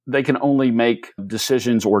they can only make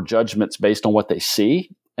decisions or judgments based on what they see.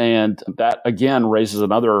 And that, again, raises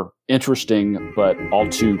another interesting but all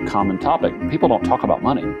too common topic. People don't talk about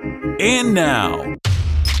money. And now...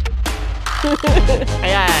 Aye,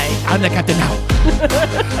 aye. I'm the captain now.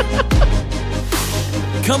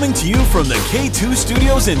 Coming to you from the K2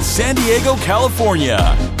 Studios in San Diego, California.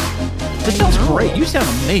 That sounds great. You sound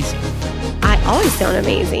amazing. I always sound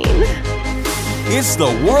amazing. It's the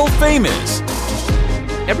world famous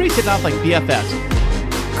Everybody's hitting off like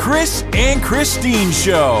BFFs. Kris and Kristine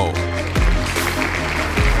Show.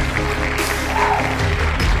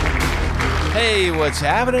 Hey, what's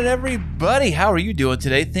happening, everybody? How are you doing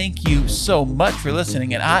today? Thank you so much for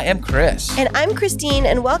listening, and I am Kris. And I'm Kristine,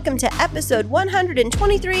 and welcome to episode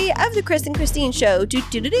 123 of the Kris and Kristine Show.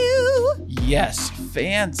 Do-do-do-do. Yes,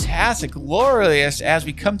 fantastic, glorious, as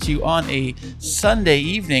we come to you on a Sunday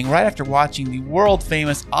evening right after watching the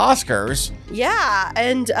world-famous Oscars. Yeah,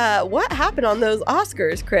 and what happened on those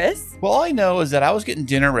Oscars, Kris? Well, all I know is that I was getting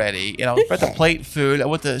dinner ready, and I was about to plate food. I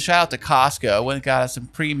went to, shout out to Costco, went and got us some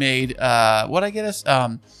pre-made, what'd I get us?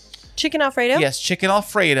 Chicken Alfredo? Yes, chicken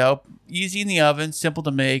Alfredo. Easy in the oven, simple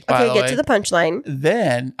to make, by the way. Okay, get to the punchline.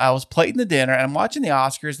 Then I was plating the dinner, and I'm watching the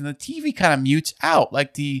Oscars, and the TV kind of mutes out.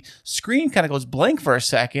 Like, the screen kind of goes blank for a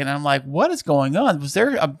second, and I'm like, what is going on? Was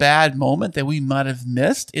there a bad moment that we might have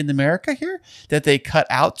missed in America here that they cut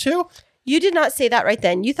out to? You did not say that right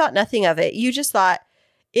then. You thought nothing of it. You just thought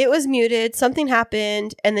it was muted, something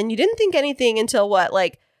happened, and then you didn't think anything until what,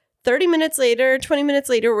 like 30 minutes later, 20 minutes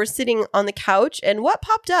later, we're sitting on the couch, and what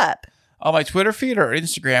popped up? On my Twitter feed or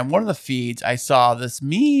Instagram, one of the feeds, I saw this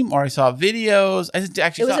meme or I saw videos.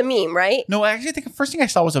 It was a meme, right? No, actually, I think the first thing I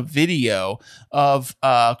saw was a video of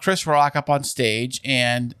Chris Rock up on stage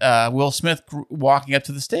and Will Smith walking up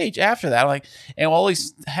to the stage after that. And all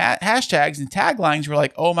these hashtags and taglines were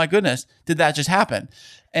like, "Oh my goodness, did that just happen?"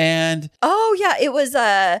 And oh yeah, it was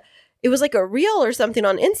like a reel or something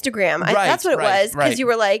on Instagram. That's what it was, because you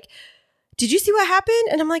were like, did you see what happened?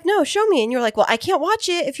 And I'm like, no, show me. And you're like, well, I can't watch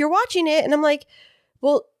it if you're watching it. And I'm like,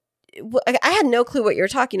 well, I had no clue what you were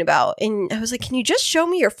talking about. And I was like, can you just show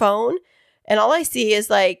me your phone? And all I see is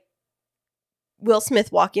like Will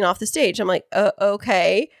Smith walking off the stage. I'm like,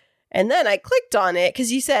 okay. And then I clicked on it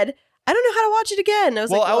because you said, I don't know how to watch it again. I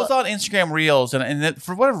was I was on Instagram Reels, and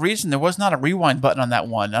for whatever reason, there was not a rewind button on that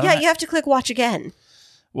one. You have to click watch again.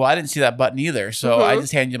 Well, I didn't see that button either, so I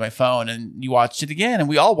just handed you my phone, and you watched it again, and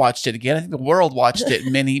we all watched it again. I think the world watched it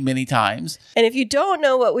many, many times. And if you don't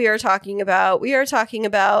know what we are talking about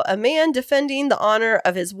a man defending the honor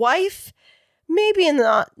of his wife, maybe in the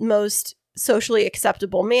not most socially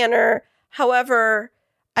acceptable manner. However,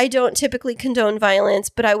 I don't typically condone violence,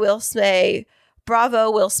 but I will say bravo,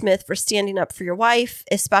 Will Smith, for standing up for your wife,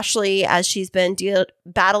 especially as she's been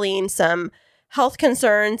battling some health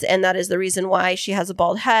concerns, and that is the reason why she has a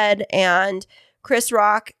bald head. And Chris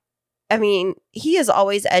Rock, I mean, he is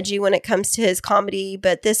always edgy when it comes to his comedy,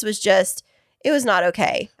 but this was just, it was not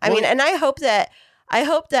okay. I mean, and I hope that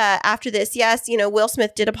after this, yes, Will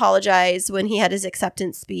Smith did apologize when he had his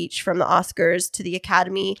acceptance speech from the Oscars to the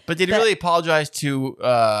Academy. But did he really apologize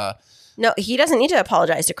to... No, he doesn't need to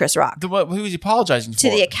apologize to Chris Rock. Who was he apologizing for? To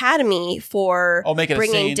the Academy for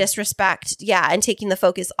bringing disrespect, and taking the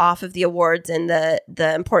focus off of the awards and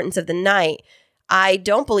the importance of the night. I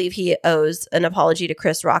don't believe he owes an apology to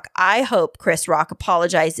Chris Rock. I hope Chris Rock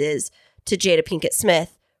apologizes to Jada Pinkett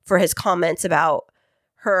Smith for his comments about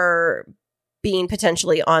her being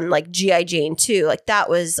potentially on like G.I. Jane 2. Like, that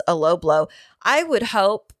was a low blow. I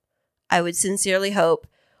would sincerely hope,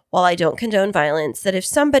 while I don't condone violence, that if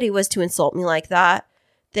somebody was to insult me like that,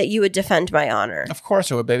 that you would defend my honor. Of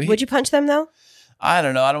course I would, baby. Would you punch them though? I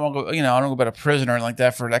don't know. I don't want to go, I don't go to prison or anything like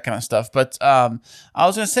that for that kind of stuff. But I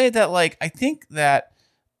was going to say that, like, I think that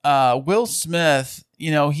Will Smith,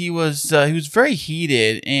 he was very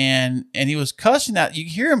heated and he was cussing out. You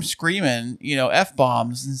hear him screaming,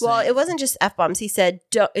 F-bombs. Well, it wasn't just F-bombs. He said,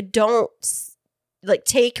 don't like,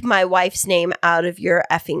 take my wife's name out of your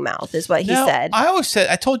effing mouth, is what he said.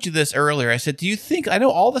 I told you this earlier. I said, do you think, I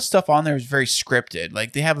know all the stuff on there is very scripted.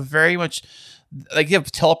 Like, they have a very much, like, you have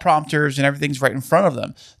teleprompters and everything's right in front of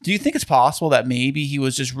them. Do you think it's possible that maybe he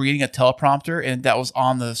was just reading a teleprompter and that was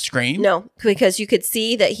on the screen? No, because you could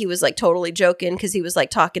see that he was like totally joking, because he was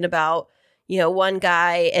like talking about, one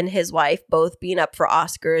guy and his wife both being up for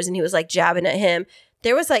Oscars, and he was like jabbing at him.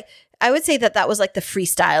 There was like, I would say that was like the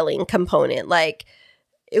freestyling component. Like,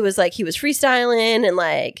 it was like he was freestyling and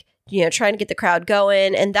like, trying to get the crowd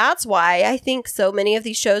going. And that's why I think so many of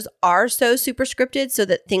these shows are so super scripted, so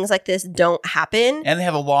that things like this don't happen. And they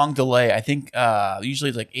have a long delay. I think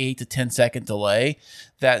usually like 8 to 10 second delay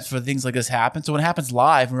that for things like this happen. So when it happens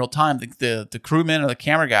live in real time, the crewmen or the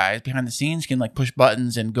camera guys behind the scenes can like push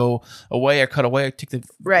buttons and go away or cut away or take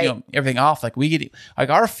the everything off. Like we get like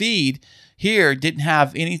our feed here didn't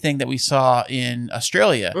have anything that we saw in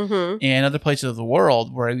Australia and other places of the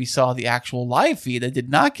world where we saw the actual live feed that did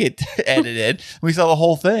not get edited. We saw the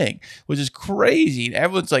whole thing, which is crazy. And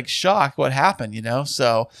everyone's like shocked what happened,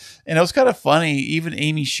 So, and it was kind of funny. Even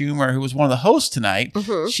Amy Schumer, who was one of the hosts tonight,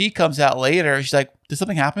 she comes out later. She's like, did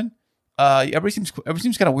something happen? Everybody seems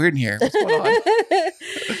kind of weird in here. What's going on?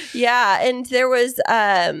 Yeah. And there was,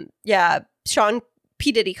 Sean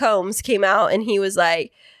P. Diddy Combs came out and he was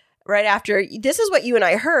like, right after, this is what you and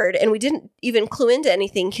I heard, and we didn't even clue into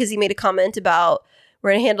anything because he made a comment about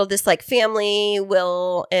we're going to handle this like family,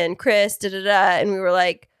 Will and Kris, and we were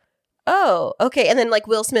like, oh, okay. And then like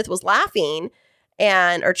Will Smith was laughing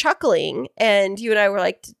or chuckling, and you and I were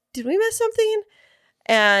like, did we miss something?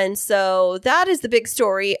 And so that is the big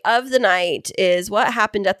story of the night, is what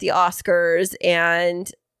happened at the Oscars. And,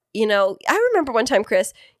 I remember one time,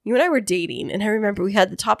 Kris, you and I were dating, and I remember we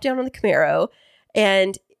had the top down on the Camaro,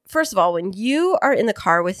 and first of all, when you are in the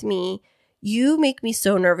car with me, you make me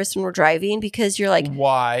so nervous when we're driving because you're like,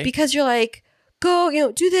 why? Because you're like, go,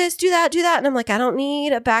 do this, do that, do that. And I'm like, I don't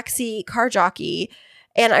need a backseat car jockey.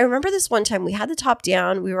 And I remember this one time we had the top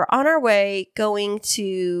down. We were on our way going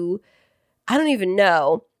to, I don't even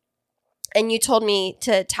know. And you told me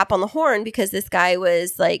to tap on the horn because this guy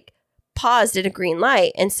was like paused at a green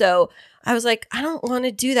light. And so I was like, I don't want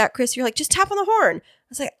to do that, Kris. You're like, just tap on the horn.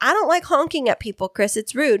 I was like, I don't like honking at people, Kris.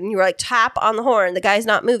 It's rude. And you were like, tap on the horn. The guy's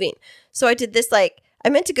not moving. So I did this like, I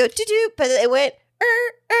meant to go do, but it went,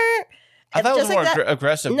 I thought it was more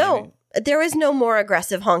aggressive. No, there was no more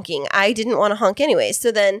aggressive honking. I didn't want to honk anyway.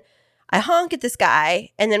 So then I honk at this guy,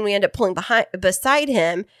 and then we end up pulling beside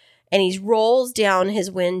him, and he rolls down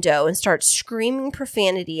his window and starts screaming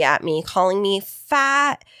profanity at me, calling me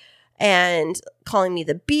fat and calling me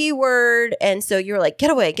the B word. And so you were like,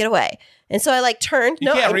 get away, get away. And so I like turned.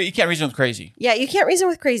 You can't reason with crazy. Yeah, you can't reason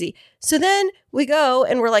with crazy. So then we go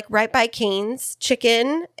and we're like right by Cane's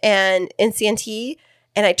Chicken and in Santee.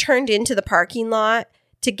 And I turned into the parking lot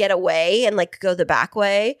to get away and like go the back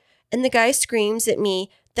way. And the guy screams at me,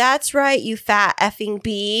 "That's right, you fat effing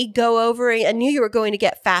bee. Go over. I knew you were going to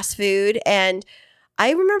get fast food." And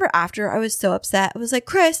I remember after I was so upset. I was like,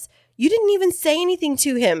 Kris, you didn't even say anything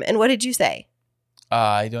to him. And what did you say?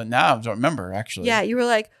 I don't remember actually. Yeah, you were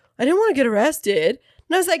like, I didn't want to get arrested.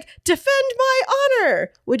 And I was like, defend my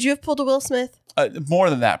honor. Would you have pulled a Will Smith? More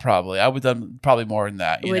than that, probably. I would have done probably more than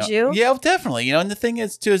that. Would you? Yeah, definitely. And the thing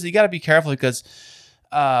is, too, is you got to be careful because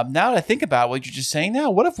now that I think about what you're just saying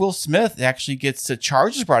now, what if Will Smith actually gets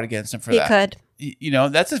charges brought against him for that? He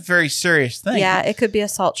could. That's a very serious thing. Yeah, it could be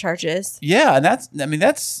assault charges. Yeah, and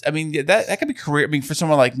that could be career. I mean, for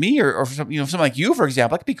someone like me or for someone like you, for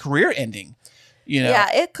example, that could be career ending.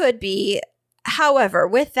 Yeah, it could be. However,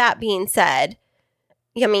 with that being said,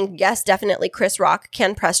 I mean, yes, definitely Chris Rock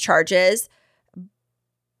can press charges,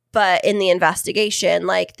 but in the investigation,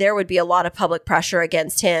 like there would be a lot of public pressure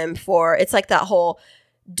against him it's like that whole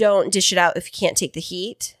don't dish it out if you can't take the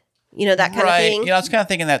heat. That kind of thing. I was kind of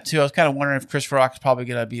thinking that too. I was kind of wondering if Chris Rock's probably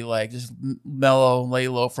going to be like just mellow and lay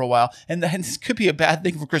low for a while. And then this could be a bad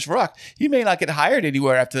thing for Chris Rock. He may not get hired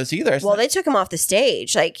anywhere after this either. Well, they took him off the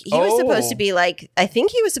stage. Like he was supposed to be I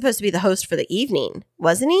think he was supposed to be the host for the evening,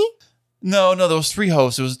 wasn't he? No, there was 3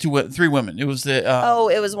 hosts. It was 3 women. It was the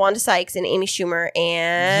it was Wanda Sykes and Amy Schumer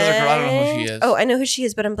and another girl. I don't know who she is. Oh, I know who she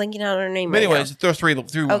is, but I'm blanking out on her name. But anyways, there were 3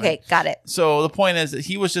 women. Okay, got it. So the point is that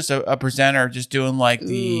he was just a presenter, just doing like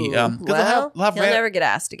the. He'll never get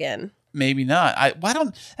asked again. Maybe not.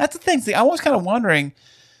 That's the thing. See, I was kind of wondering.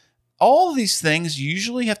 All of these things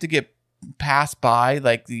usually have to get passed by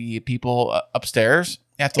like the people upstairs.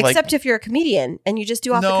 Except if you're a comedian and you just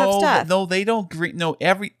do off the cuff stuff. No, they don't. When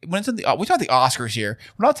it's we're talking about the Oscars here.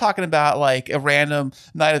 We're not talking about like a random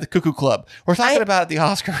night at the Cuckoo Club. We're talking about the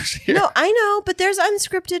Oscars here. No, I know, but there's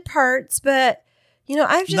unscripted parts. But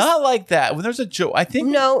I've just not like that. When there's a joke, I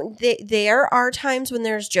think there are times when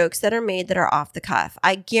there's jokes that are made that are off the cuff.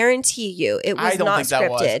 I guarantee you, it was not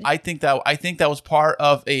scripted. I think that was part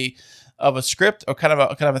of a script or kind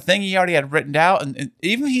of a thing he already had written out, and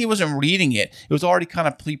even if he wasn't reading it, it was already kind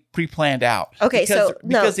of pre-planned out. Okay,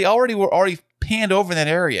 because they were panned over that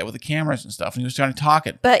area with the cameras and stuff, and he was starting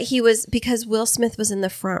talking. But because Will Smith was in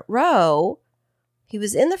the front row. He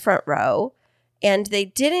was in the front row, and they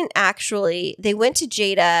went to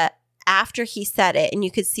Jada after he said it, and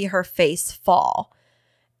you could see her face fall.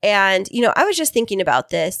 And I was just thinking about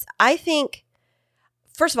this. I think.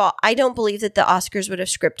 First of all, I don't believe that the Oscars would have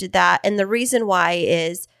scripted that. And the reason why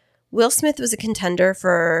is Will Smith was a contender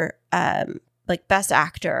for like Best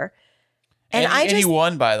Actor. And he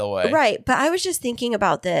won, by the way. Right. But I was just thinking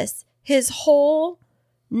about this. His whole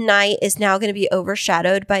night is now going to be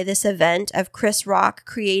overshadowed by this event of Chris Rock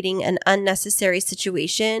creating an unnecessary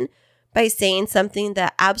situation by saying something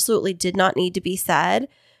that absolutely did not need to be said.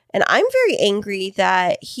 And I'm very angry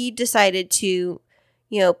that he decided to,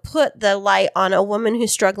 put the light on a woman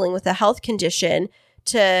who's struggling with a health condition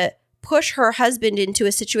to push her husband into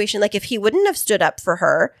a situation. Like, if he wouldn't have stood up for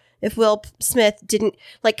her, if Will Smith didn't,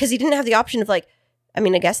 like, because he didn't have the option of, like, I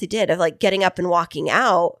mean, I guess he did, of like getting up and walking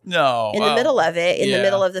out. No. In the middle of it, in the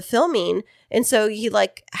middle of the filming. And so he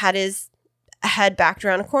like had his head backed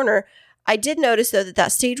around a corner. I did notice though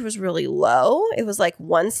that stage was really low. It was like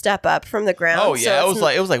one step up from the ground. Oh yeah, so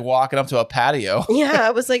it was like walking up to a patio. Yeah,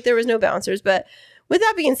 it was like there was no bouncers. But with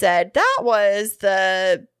that being said, that was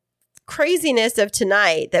the craziness of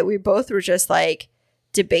tonight, that we both were just like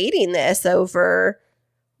debating this over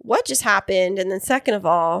what just happened. And then second of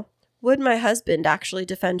all, would my husband actually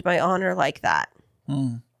defend my honor like that?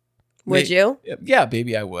 Would you? Yeah,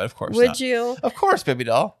 baby, I would. Of course. Would you? Of course, baby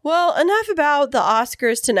doll. Well, enough about the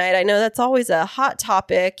Oscars tonight. I know that's always a hot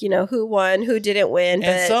topic. Who won, who didn't win.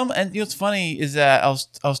 And what's funny is that I was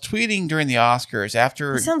tweeting during the Oscars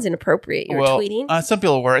after. It sounds inappropriate. You were tweeting. Some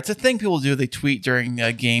people were. It's a thing people do. They tweet during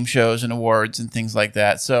game shows and awards and things like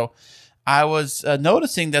that. So I was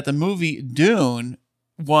noticing that the movie Dune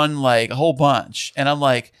won like a whole bunch, and I'm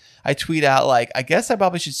like. I tweet out like, I guess I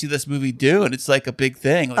probably should see this movie Dune. It's like a big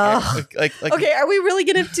thing. Like, okay, are we really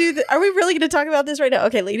gonna Are we really gonna talk about this right now?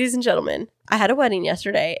 Okay, ladies and gentlemen, I had a wedding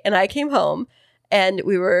yesterday, and I came home, and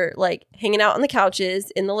we were like hanging out on the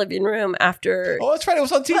couches in the living room after. Oh, that's right. It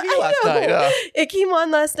was on TV last night. It came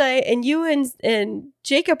on last night, and you and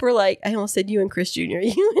Jacob were like, I almost said you and Kris Jr.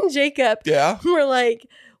 You and Jacob, were like,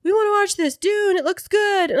 we want to watch this Dune. It looks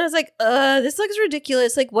good, and I was like, this looks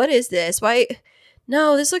ridiculous. Like, what is this? Why?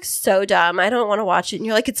 No, this looks so dumb. I don't want to watch it. And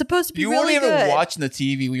you're like, it's supposed to be really good. You weren't even watching the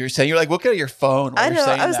TV when you were saying, you're like, look at your phone. I know.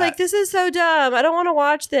 I was like, this is so dumb. I don't want to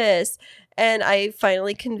watch this. And I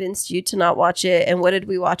finally convinced you to not watch it. And what did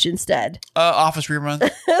we watch instead? Office reruns.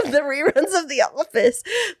 The reruns of The Office.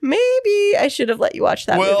 Maybe I should have let you watch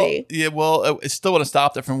that movie. Yeah, well, it still would have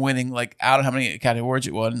stopped it from winning. Like, I don't know how many Academy Awards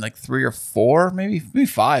it won. Like 3 or 4, maybe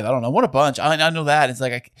 5. I don't know. Won a bunch. I know that. It's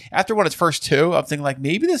like, after one of its first 2, I'm thinking like,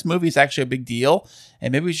 maybe this movie is actually a big deal.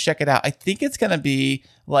 And maybe we should check it out. I think it's going to be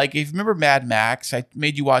like, if you remember Mad Max, I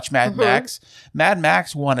made you watch Mad Max. Mad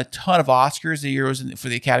Max won a ton of Oscars the year it was for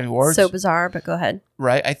the Academy Awards. So bizarre, but go ahead.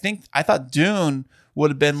 Right. I thought Dune would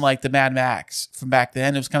have been like the Mad Max from back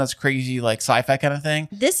then. It was kind of this crazy like sci-fi kind of thing.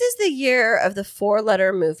 This is the year of the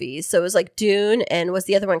 4-letter movies. So it was like Dune and was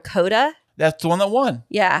the other one Coda? That's the one that won.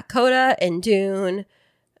 Yeah, Coda and Dune.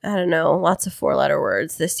 I don't know, lots of 4-letter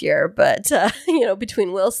words this year, but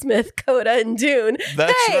between Will Smith, Coda, and Dune.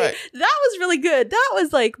 That's right. That was really good. That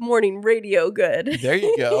was like morning radio good. There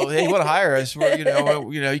you go. Hey, you want to hire us? You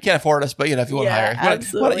can't afford us, but if you want to hire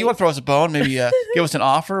us, you want to throw us a bone, maybe give us an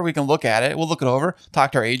offer. We can look at it. We'll look it over.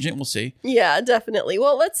 Talk to our agent. We'll see. Yeah, definitely.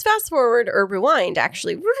 Well, let's fast forward or rewind.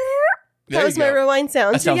 Actually. That was my rewind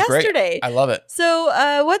sound to yesterday. Great. I love it. So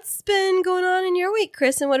what's been going on in your week,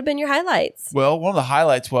 Kris, and what have been your highlights? Well, one of the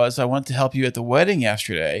highlights was I went to help you at the wedding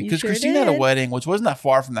yesterday because Christine had a wedding, which wasn't that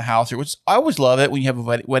far from the house here, which I always love it when you have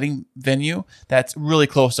a wedding venue that's really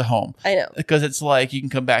close to home. I know. Because it's like you can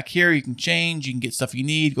come back here, you can change, you can get stuff you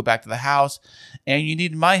need, go back to the house, and you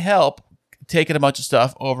need my help taking a bunch of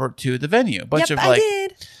stuff over to the venue. I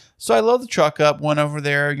did. So I loaded the truck up, went over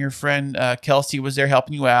there, and your friend Kelsey was there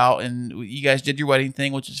helping you out, and you guys did your wedding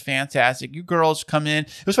thing, which is fantastic. You girls come in.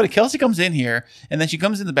 It was funny. Kelsey comes in here, and then she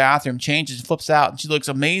comes in the bathroom, changes, and flips out, and she looks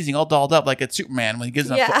amazing, all dolled up like a Superman when he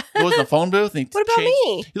goes in the phone booth. And what about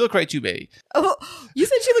me? You look great too, baby. Oh, you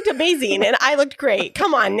said she looked amazing, and I looked great.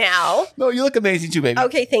 Come on now. No, you look amazing too, baby.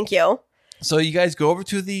 Okay, thank you. So you guys go over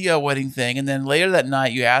to the wedding thing, and then later that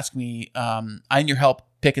night, you ask me, I need your help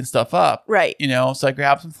picking stuff up. Right. So I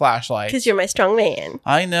grabbed some flashlights. Because you're my strong man.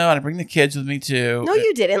 I know, and I bring the kids with me too. No,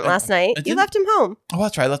 you didn't last night. You left him home. Oh,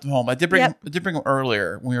 that's right. I left him home. I did bring him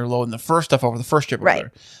earlier when we were loading the first stuff over the first trip over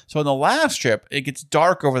there. So on the last trip, it gets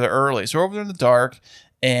dark over there early. So we're over there in the dark,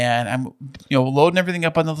 and I'm loading everything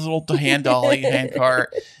up on the little hand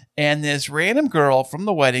cart. And this random girl from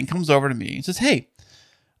the wedding comes over to me and says, "Hey,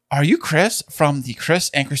 are you Kris from the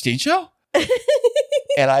Kris and Kristine show?"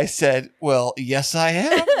 And I said, "Well, yes, I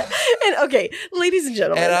am." And okay, ladies and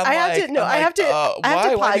gentlemen, I have to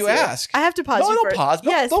pause. Why do you ask? I have to pause you. Don't pause.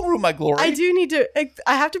 Yes. Don't ruin my glory. I do need to.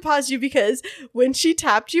 I have to pause you because when she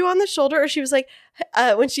tapped you on the shoulder, or she was like,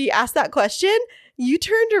 when she asked that question, you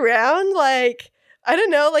turned around like I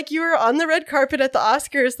don't know, like you were on the red carpet at the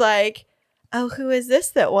Oscars, like, oh, who is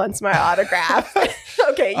this that wants my autograph?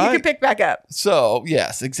 Okay, you can pick back up. So,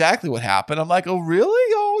 yes, exactly what happened. I'm like, oh, really?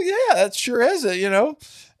 Oh, yeah, that sure is it,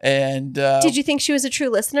 And did you think she was a true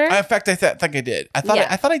listener? In fact, I think I did. I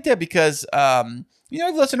thought I did because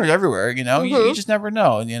listeners everywhere. You just never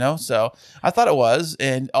know. So I thought it was,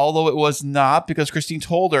 and although it was not, because Christine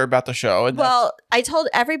told her about the show. And I told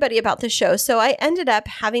everybody about the show, so I ended up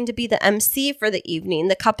having to be the MC for the evening.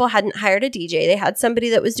 The couple hadn't hired a DJ; they had somebody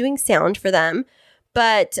that was doing sound for them.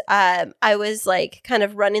 But I was like kind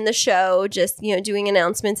of running the show, just doing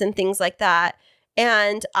announcements and things like that,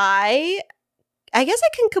 and I guess I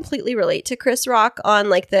can completely relate to Chris Rock on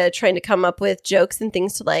like the trying to come up with jokes and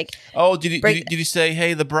things to like. Oh, did you say,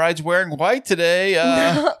 hey, the bride's wearing white today?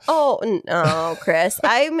 Oh no, Chris!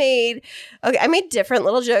 I made different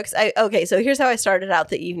little jokes. So here's how I started out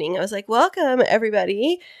the evening. I was like, welcome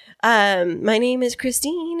everybody. My name is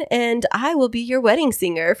Christine and I will be your wedding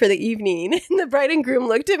singer for the evening. And the bride and groom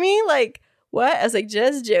looked at me like, what? I was like,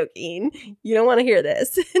 just joking. You don't want to hear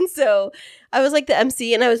this. And so I was like the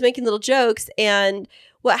MC and I was making little jokes. And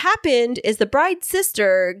what happened is the bride's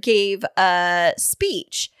sister gave a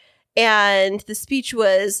speech and the speech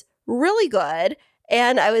was really good.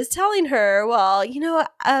 And I was telling her,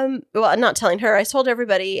 not telling her. I told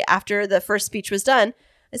everybody after the first speech was done,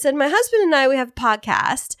 I said, my husband and I, we have a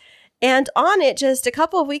podcast. And on it, just a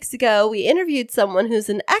couple of weeks ago, we interviewed someone who's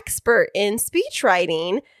an expert in speech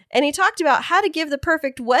writing. And he talked about how to give the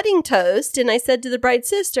perfect wedding toast. And I said to the bride's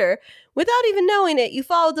sister, without even knowing it, you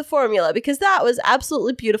followed the formula because that was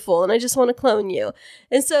absolutely beautiful. And I just want to clone you.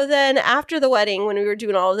 And so then after the wedding, when we were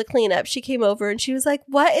doing all of the cleanup, she came over and she was like,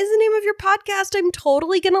 what is the name of your podcast? I'm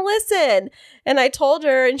totally going to listen. And I told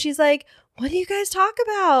her and she's like, what do you guys talk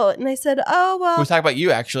about? And I said, oh, well. We're talking about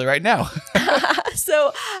you actually right now.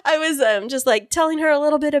 So I was just like telling her a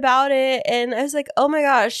little bit about it. And I was like, oh my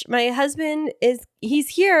gosh, my husband he's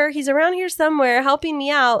here. He's around here somewhere helping me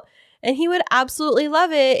out. And he would absolutely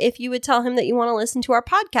love it if you would tell him that you want to listen to our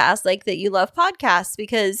podcast, like that you love podcasts,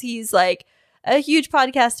 because he's like a huge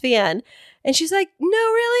podcast fan. And she's like, no,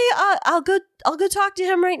 really? I'll go talk to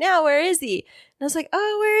him right now. Where is he? And I was like,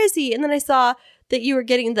 oh, where is he? And then I saw that you were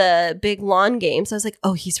getting the big lawn game. So I was like,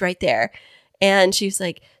 oh, he's right there. And she was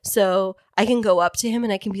like, so I can go up to him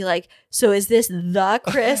and I can be like, so is this the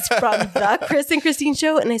Kris from the Kris and Christine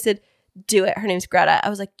show? And I said, do it. Her name's Greta. I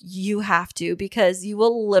was like, you have to, because you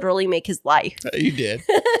will literally make his life. You did.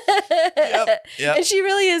 Yep. And she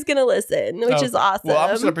really is going to listen, which is awesome. Well, I'm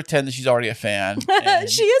just going to pretend that she's already a fan.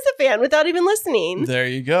 She is a fan without even listening. There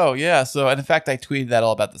you go. Yeah. So, and in fact, I tweeted that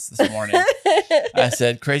all about this morning. I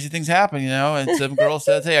said, crazy things happen, and some girl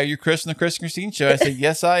says, hey, are you Kris from the Kris and Christine show? I said,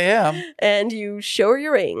 yes, I am. And you show her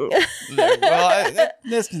your ring.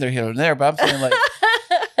 That's neither here nor there, but I'm saying like,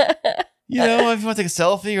 if you want to take a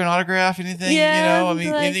selfie or an autograph, anything,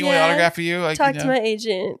 anything you want to autograph for you. Talk to my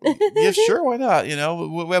agent. Yeah, sure. Why not?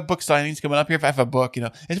 We have book signings coming up here. If I have a book,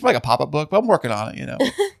 it's like a pop-up book, but I'm working on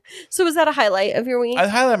it, So was that a highlight of your week? I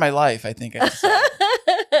highlighted my life, I think. I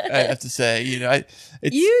have to say,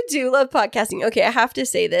 you do love podcasting. Okay, I have to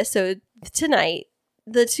say this. So tonight,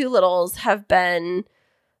 the two littles have been...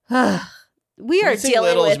 We are dealing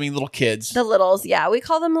littles, with... I mean little kids. The littles, yeah. We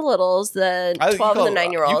call them the littles, the 12 and the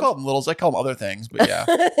 9-year-old. You call them littles. I call them other things, but yeah.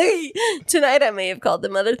 Tonight I may have called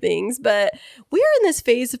them other things, but we are in this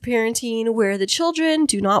phase of parenting where the children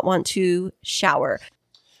do not want to shower.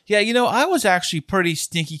 Yeah, I was actually pretty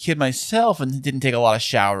stinky kid myself and didn't take a lot of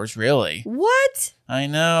showers, really. What? I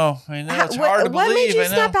know. It's hard to believe. What made you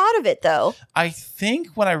snap out of it, though? I think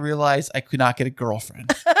when I realized I could not get a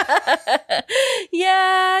girlfriend.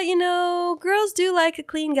 Yeah, girls do like a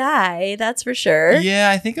clean guy. That's for sure. Yeah,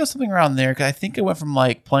 I think it was something around there. Because I think I went from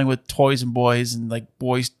like playing with toys and boys and like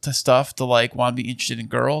boys to stuff to like want to be interested in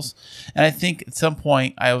girls. And I think at some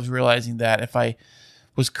point I was realizing that if I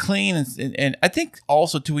was clean and I think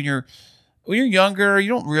also too when you're younger, you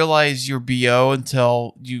don't realize you're BO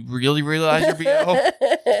until you really realize you're BO.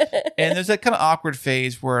 And there's that kind of awkward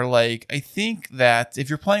phase where like I think that if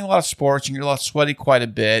you're playing a lot of sports and you're sweaty quite a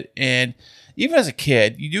bit, and even as a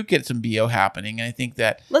kid, you do get some BO happening. And I think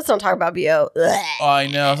that... Let's not talk about BO. Oh, I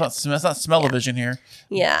know. It's not smell-o-vision here.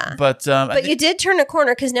 Yeah. But you did turn a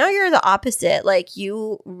corner because now you're the opposite. Like,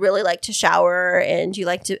 you really like to shower and you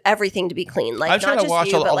like everything to be clean. Like, I'm trying not to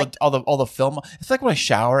just watch all the film. It's like when I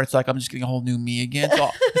shower, it's like I'm just getting a whole new me again. So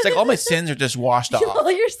it's like all my sins are just washed off.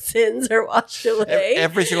 All your sins are washed away.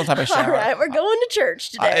 Every single time I shower. All right, we're going to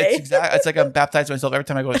church today. It's like I'm baptized myself every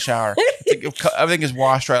time I go to shower. It's like everything is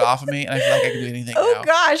washed right off of me. And I feel like, like I can do anything Oh now.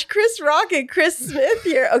 gosh, Chris Rock and Chris Smith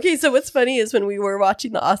here. Okay, so what's funny is when we were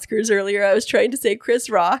watching the Oscars earlier, I was trying to say Chris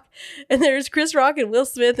Rock, and there's Chris Rock and Will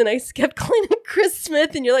Smith, and I kept calling him Chris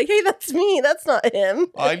Smith, and you're like, hey, that's me. That's not him.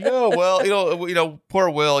 I know. Well, poor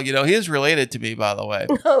Will, he is related to me, by the way.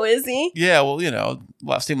 Oh, is he? Yeah, well,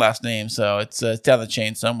 same last name, so it's down the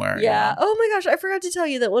chain somewhere. Yeah. Oh my gosh, I forgot to tell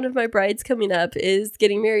you that one of my brides coming up is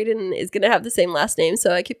getting married and is going to have the same last name.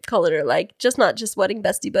 So I keep calling her like not just wedding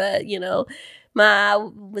bestie, but my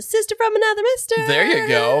sister from another mister. There you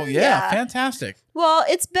go. Yeah, fantastic. Well,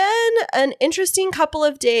 it's been an interesting couple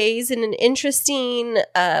of days and an interesting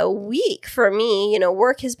week for me.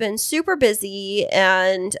 Work has been super busy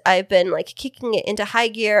and I've been like kicking it into high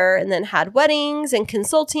gear and then had weddings and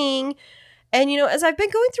consulting. And, as I've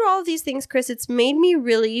been going through all of these things, Kris, it's made me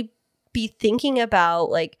really be thinking about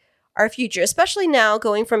like our future, especially now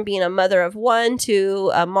going from being a mother of one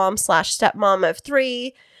to a mom/stepmom of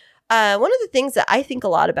three. One of the things that I think a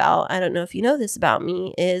lot about, I don't know if you know this about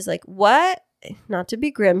me, is like not to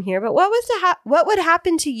be grim here, but what would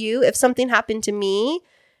happen to you if something happened to me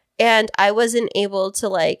and I wasn't able to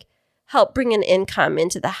like help bring an income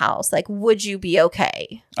into the house? Like, would you be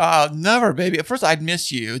okay? Never, baby. At first, I'd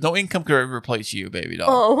miss you. No income could ever replace you, baby doll.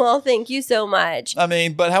 Oh, well, thank you so much. I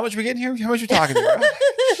mean, but how much are we getting here? How much are we talking about?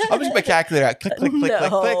 I'm just my calculator out. Click, click, click, click,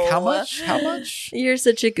 click. How much? How much? You're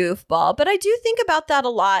such a goofball. But I do think about that a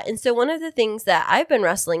lot. And so one of the things that I've been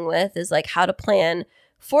wrestling with is like how to plan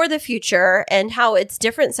for the future and how it's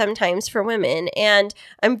different sometimes for women. And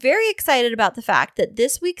I'm very excited about the fact that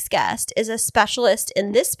this week's guest is a specialist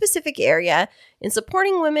in this specific area in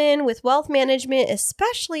supporting women with wealth management,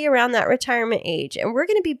 especially around that retirement age. And we're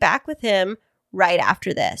going to be back with him right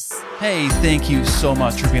after this. Hey, thank you so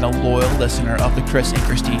much for being a loyal listener of the Kris and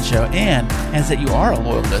Kristine Show. And as that you are a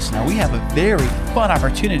loyal listener, we have a very fun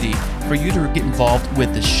opportunity for you to get involved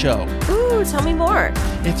with the show. Ooh, tell me more.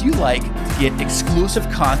 If you like to get exclusive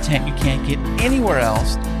content you can't get anywhere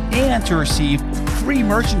else and to receive free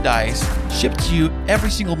merchandise shipped to you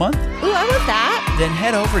every single month, ooh, I want that. Then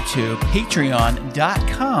head over to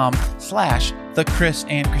patreon.com/The Kris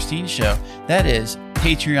and Kristine Show. That is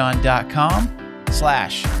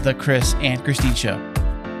patreon.com/The Kris and Kristine Show.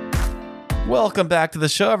 Welcome back to the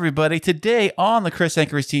show, everybody. Today on the Kris and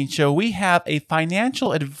Kristine Show, we have a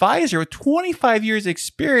financial advisor with 25 years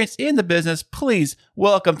experience in the business. Please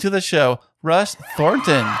welcome to the show, Russ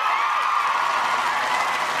Thornton.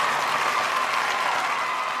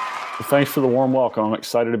 Thanks for the warm welcome. I'm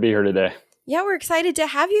excited to be here today. Yeah, we're excited to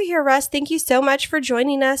have you here, Russ. Thank you so much for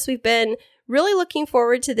joining us. We've been really looking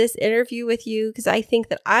forward to this interview with you because I think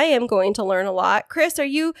that I am going to learn a lot. Kris, are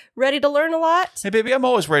you ready to learn a lot? Hey, baby, I'm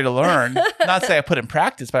always ready to learn. Not say I put in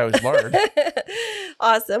practice, but I always learn.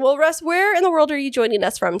 Awesome. Well, Russ, where in the world are you joining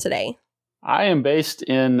us from today? I am based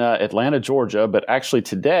in Atlanta, Georgia, but actually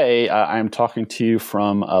today I am talking to you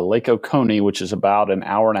from Lake Oconee, which is about an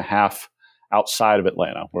hour and a half outside of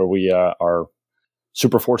Atlanta, where we are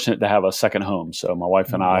super fortunate to have a second home. So my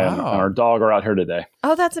wife and I and our dog are out here today.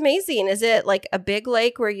 Oh, that's amazing. Is it like a big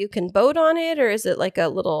lake where you can boat on it, or is it like a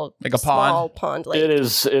little small pond lake? It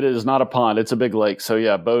is not a pond. It's a big lake. So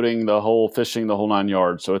yeah, boating, fishing, the whole 9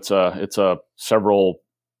 yards. So it's a several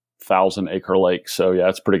 1,000-acre lake. So yeah,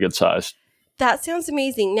 it's pretty good size. That sounds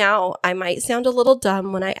amazing. Now, I might sound a little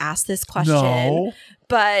dumb when I ask this question,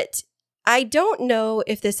 but I don't know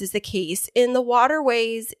if this is the case. In the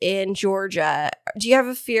waterways in Georgia, do you have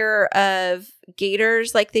a fear of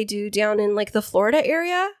gators like they do down in like the Florida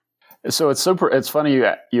area? So it's funny you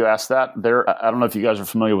asked that. I don't know if you guys are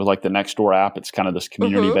familiar with like the Nextdoor app. It's kind of this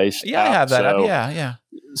community-based app. I have that app. Yeah.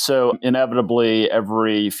 So inevitably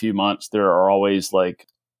every few months there are always like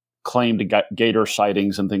claimed gator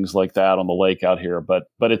sightings and things like that on the lake out here, but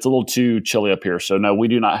it's a little too chilly up here. So no, we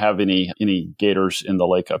do not have any gators in the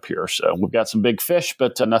lake up here. So we've got some big fish,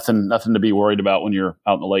 but nothing to be worried about when you're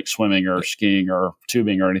out in the lake swimming or skiing or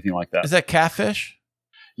tubing or anything like that. Is that catfish?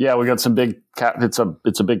 Yeah, we got some big it's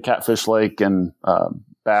a big catfish lake and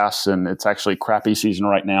bass, and it's actually crappie season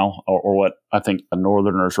right now, or what I think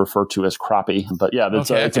northerners refer to as crappie. But yeah,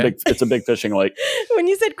 it's a big fishing lake. When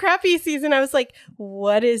you said crappie season, I was like,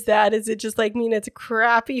 what is that? Is it just like mean it's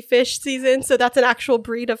crappie fish season? So that's an actual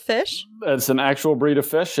breed of fish? It's an actual breed of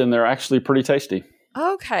fish, and they're actually pretty tasty.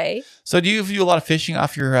 Okay. So do you do a lot of fishing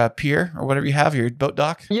off your pier or whatever you have, your boat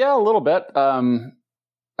dock? Yeah, a little bit.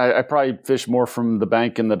 I probably fish more from the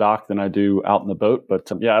bank and the dock than I do out in the boat.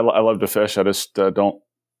 But I love to fish. I just don't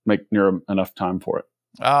make near enough time for it.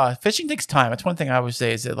 Fishing takes time. That's one thing I always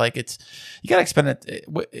say is that like you got to spend an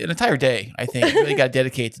entire day. I think you really got to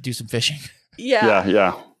dedicate to do some fishing.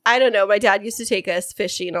 Yeah. I don't know. My dad used to take us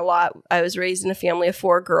fishing a lot. I was raised in a family of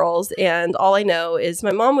 4 girls, and all I know is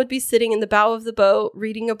my mom would be sitting in the bow of the boat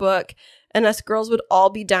reading a book, and us girls would all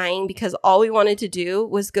be dying because all we wanted to do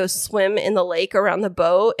was go swim in the lake around the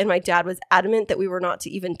boat, and my dad was adamant that we were not to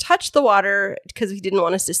even touch the water because he didn't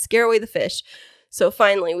want us to scare away the fish. So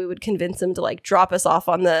finally, we would convince him to like drop us off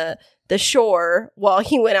on the shore while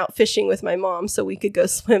he went out fishing with my mom so we could go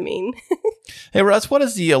swimming. Hey, Russ, what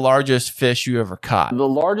is the largest fish you ever caught? The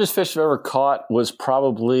largest fish I've ever caught was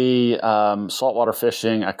probably saltwater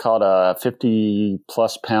fishing. I caught a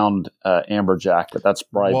 50-plus pound amberjack, but that's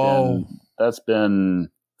probably been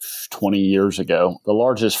 20 years ago. The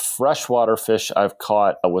largest freshwater fish I've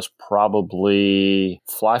caught was probably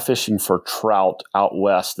fly fishing for trout out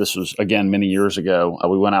west. This was, again, many years ago.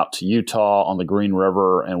 We went out to Utah on the Green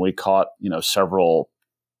River, and we caught, several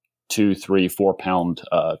 2, 3, 4 pound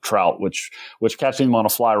trout, which catching them on a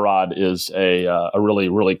fly rod is a really,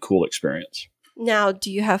 really cool experience. Now,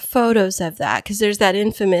 do you have photos of that? Because there's that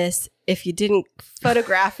infamous, if you didn't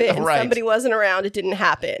photograph it and somebody wasn't around, it didn't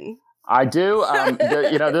happen. I do.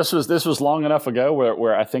 This was long enough ago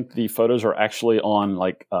where I think the photos are actually on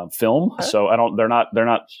film. So they're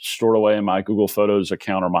not stored away in my Google Photos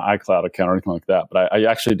account or my iCloud account or anything like that. But I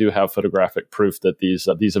actually do have photographic proof that these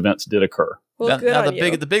events did occur. Well, now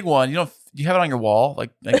the big one, do you have it on your wall,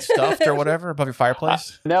 like stuffed or whatever above your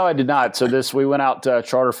fireplace? No, I did not. So we went out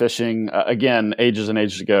charter fishing again ages and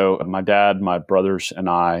ages ago. My dad, my brothers, and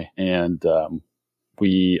I, and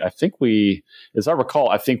as I recall,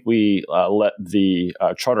 let the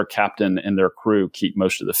charter captain and their crew keep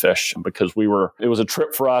most of the fish because it was a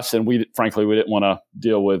trip for us, and we didn't want to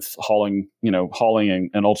deal with hauling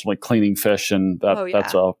and ultimately cleaning fish, and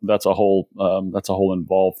that's a whole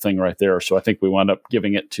involved thing right there. So I think we wound up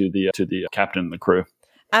giving it to the captain and the crew.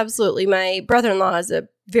 Absolutely. My brother-in-law is a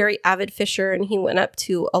very avid fisher, and he went up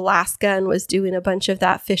to Alaska and was doing a bunch of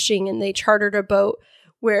that fishing, and they chartered a boat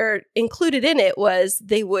where included in it was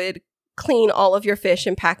they would clean all of your fish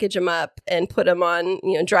and package them up and put them on,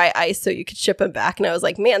 dry ice so you could ship them back. And I was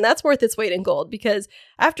like, man, that's worth its weight in gold, because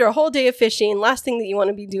after a whole day of fishing, last thing that you want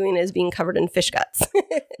to be doing is being covered in fish guts.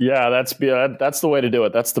 Yeah, that's the way to do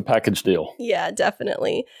it. That's the package deal. Yeah,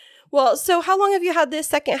 definitely. Well, so how long have you had this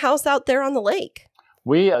second house out there on the lake?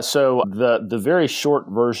 So the very short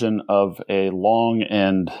version of a long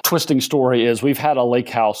and twisting story is we've had a lake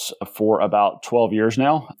house for about 12 years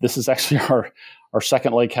now. This is actually our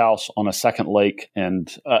second lake house on a second lake.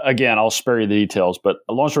 And again, I'll spare you the details, but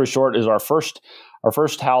long story short is our first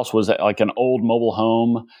house was like an old mobile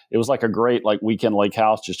home. It was like a great weekend lake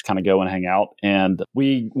house, just to kind of go and hang out. And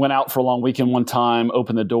we went out for a long weekend one time,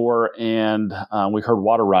 opened the door, and we heard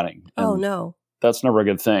water running. Oh, no. That's never a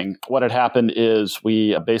good thing. What had happened is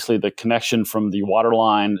the connection from the water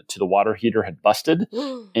line to the water heater had busted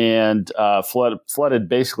and flooded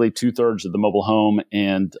basically 2/3 of the mobile home,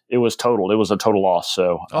 and it was totaled. It was a total loss.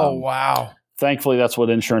 So, wow. Thankfully, that's what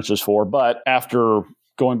insurance is for. But after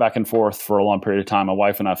going back and forth for a long period of time, my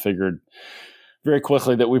wife and I figured very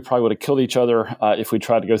quickly that we probably would have killed each other if we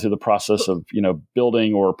tried to go through the process of,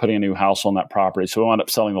 building or putting a new house on that property. So we wound up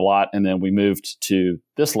selling the lot, and then we moved to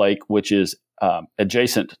this lake, which is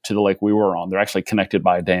adjacent to the lake we were on. They're actually connected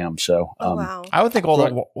by a dam. So, wow. I would think all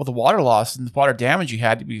the water loss and the water damage you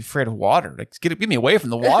had to be afraid of water. Get me away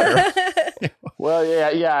from the water. Well,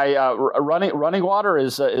 yeah. Running water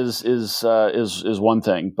is one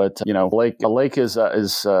thing, but a lake is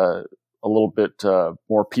a little bit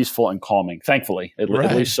more peaceful and calming. Thankfully, at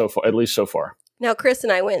least so far. Now, Kris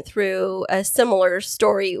and I went through a similar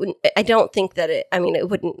story. I don't think that it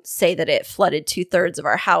wouldn't say that it flooded 2/3 of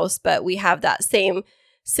our house, but we have that same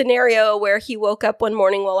scenario where he woke up one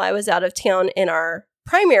morning while I was out of town in our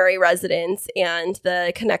primary residence, and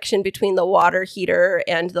the connection between the water heater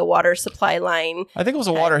and the water supply line. I think it was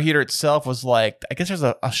a water heater itself was I guess there's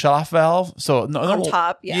a shutoff valve. So on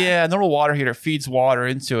top, yeah. Yeah, normal water heater feeds water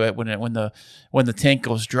into it when the tank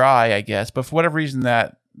goes dry, I guess. But for whatever reason,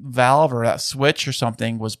 that valve or that switch or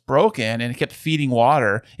something was broken, and it kept feeding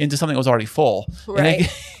water into something that was already full. Right.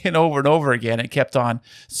 And over again, it kept on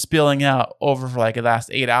spilling out over for the last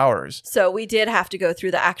 8 hours. So we did have to go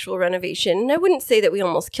through the actual renovation. And I wouldn't say that we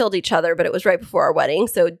almost killed each other, but it was right before our wedding.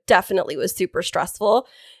 So it definitely was super stressful.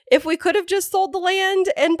 If we could have just sold the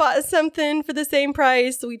land and bought something for the same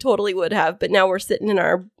price, we totally would have. But now we're sitting in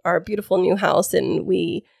our beautiful new house, and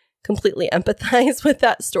we completely empathize with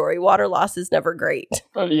that story. Water loss is never great.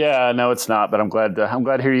 Yeah, no, it's not. But I'm glad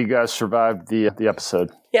to hear you guys survived the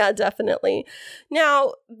episode. Yeah, definitely.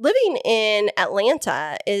 Now, living in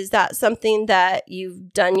Atlanta, is that something that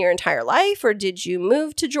you've done your entire life, or did you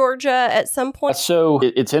move to Georgia at some point? So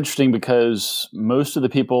it's interesting because most of the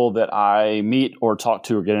people that I meet or talk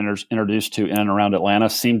to or get introduced to in and around Atlanta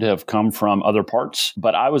seem to have come from other parts.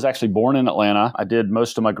 But I was actually born in Atlanta. I did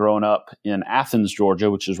most of my growing up in Athens, Georgia,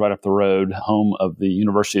 which is right up the road, home of the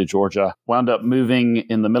University of Georgia. Wound up moving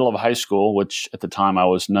in the middle of high school, which at the time I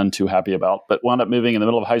was none too happy about, but wound up moving in the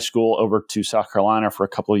middle of high school over to South Carolina for a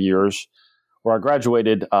couple of years, where I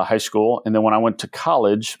graduated high school. And then when I went to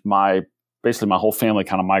college, basically my whole family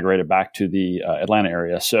kind of migrated back to the Atlanta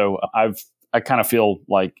area. So I kind of feel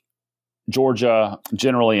like Georgia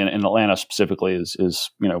generally and Atlanta specifically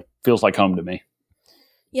is feels like home to me.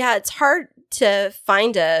 Yeah, it's hard to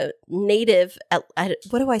find a native,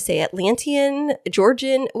 what do I say, Atlantean,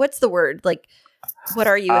 Georgian? What's the word? Like, what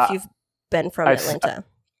are you if you've been from Atlanta?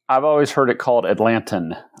 I've always heard it called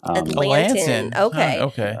Atlantan. Atlantan. Okay.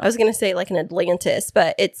 Okay. I was going to say like an Atlantis,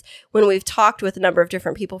 but it's when we've talked with a number of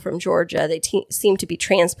different people from Georgia, they seem to be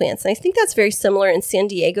transplants. And I think that's very similar in San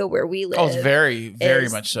Diego where we live. Oh, it's very, very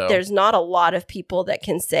much so. There's not a lot of people that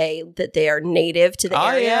can say that they are native to the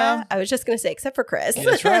area. Yeah. I was just going to say, except for Kris. Yeah,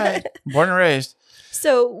 that's right. Born and raised.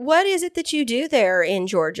 So what is it that you do there in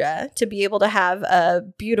Georgia to be able to have a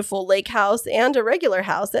beautiful lake house and a regular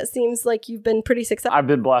house? That seems like you've been pretty successful. I've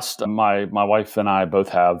been blessed. My wife and I both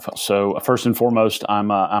have. So first and foremost,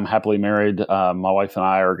 I'm happily married. My wife and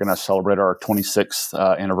I are going to celebrate our 26th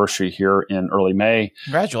anniversary here in early May.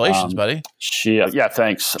 Congratulations, buddy. Yeah,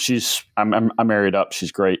 thanks. I'm married up.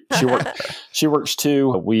 She's great. She works too.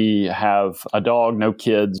 We have a dog, no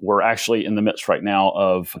kids. We're actually in the midst right now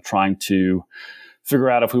of trying to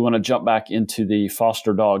figure out if we want to jump back into the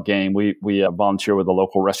foster dog game. We volunteer with a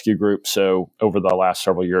local rescue group. So over the last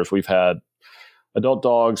several years, we've had adult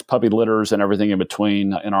dogs, puppy litters, and everything in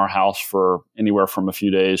between in our house for anywhere from a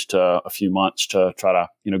few days to a few months to try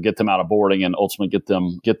to get them out of boarding and ultimately get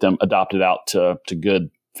them adopted out to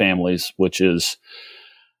good families, which is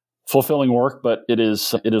fulfilling work, but it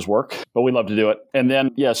is work, but we love to do it. And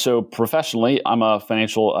then, so professionally, I'm a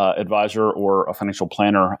financial advisor or a financial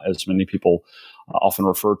planner, as many people often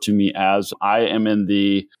refer to me as. I am in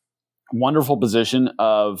the wonderful position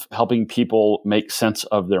of helping people make sense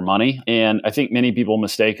of their money. And I think many people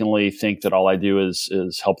mistakenly think that all I do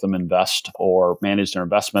is help them invest or manage their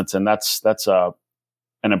investments. And that's an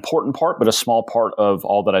important part, but a small part of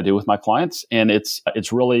all that I do with my clients. And it's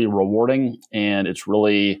really rewarding and it's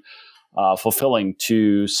really fulfilling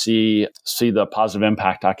to see the positive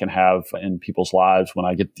impact I can have in people's lives when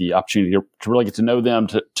I get the opportunity to really get to know them,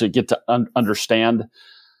 to get to understand,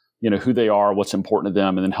 who they are, what's important to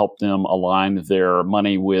them, and then help them align their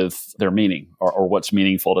money with their meaning or what's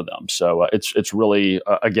meaningful to them. So it's really,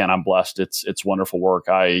 again, I'm blessed. It's wonderful work.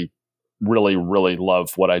 I really, really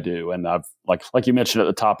love what I do. And I've, like you mentioned at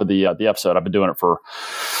the top of the episode, I've been doing it for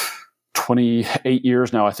 28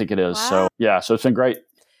 years now, I think it is. Wow. So it's been great.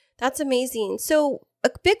 That's amazing. So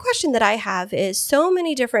a big question that I have is so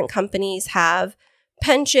many different companies have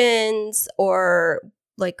pensions or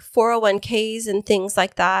like 401ks and things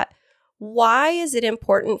like that. Why is it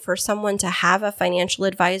important for someone to have a financial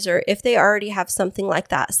advisor if they already have something like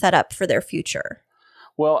that set up for their future?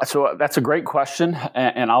 Well, so that's a great question.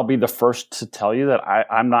 And I'll be the first to tell you that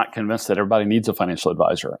I'm not convinced that everybody needs a financial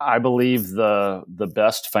advisor. I believe the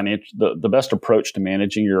best approach to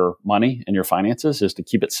managing your money and your finances is to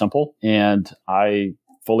keep it simple. And I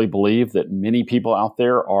fully believe that many people out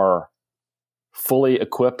there are fully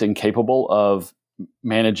equipped and capable of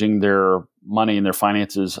managing their money and their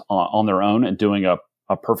finances on their own and doing a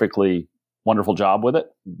perfectly wonderful job with it.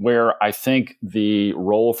 Where I think the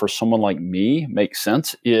role for someone like me makes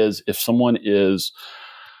sense is if someone is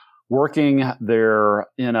working, they're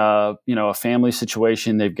in a family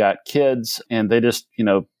situation, they've got kids, and they just,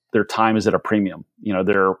 their time is at a premium.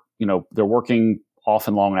 They're working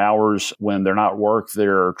often long hours. When they're not at work,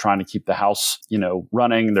 they're trying to keep the house,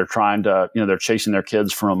 running. They're trying to, they're chasing their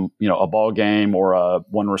kids from, a ball game or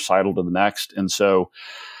one recital to the next. And so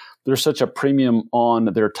there's such a premium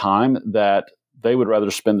on their time that they would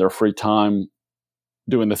rather spend their free time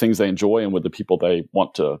doing the things they enjoy and with the people they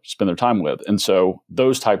want to spend their time with. And so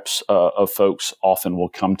those types of folks often will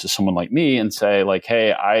come to someone like me and say, like,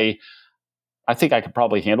 hey, I think I could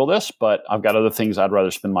probably handle this, but I've got other things I'd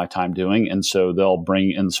rather spend my time doing. And so they'll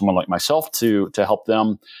bring in someone like myself to help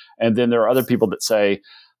them. And then there are other people that say,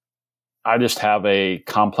 I just have a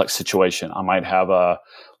complex situation. I might have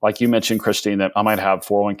like you mentioned, Christine, that I might have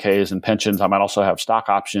 401ks and pensions. I might also have stock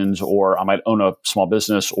options, or I might own a small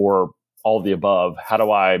business, or all of the above. How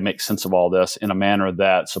do I make sense of all this in a manner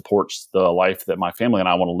that supports the life that my family and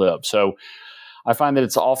I want to live? So I find that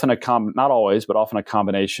it's often not always, but often a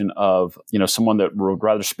combination of, someone that would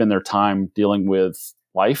rather spend their time dealing with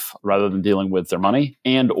life rather than dealing with their money,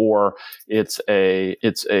 and or it's a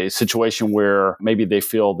situation where maybe they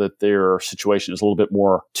feel that their situation is a little bit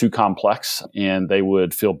more too complex and they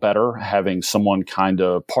would feel better having someone kind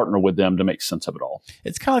of partner with them to make sense of it all.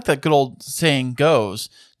 It's kind of like that good old saying goes,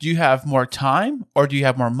 do you have more time or do you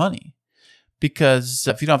have more money? Because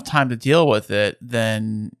if you don't have time to deal with it,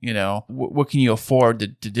 then, what can you afford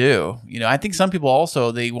to do? I think some people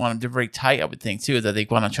also, they're very tight, I would think, too, that they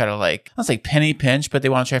want to try to not say penny pinch, but they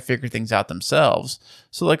want to try to figure things out themselves.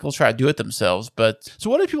 So they'll try to do it themselves. But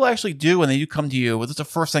so what do people actually do when they do come to you? What's the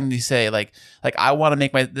first thing they say? Like I want to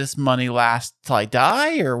make this money last till I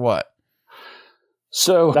die, or what?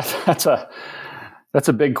 So that's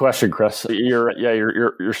a big question, Kris. You're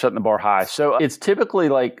setting the bar high. So it's typically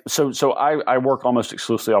I work almost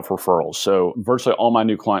exclusively off referrals. So virtually all my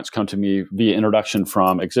new clients come to me via introduction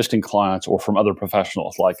from existing clients or from other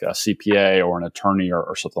professionals like a CPA or an attorney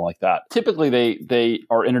or something like that. Typically they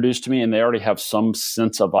are introduced to me and they already have some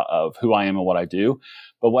sense of who I am and what I do.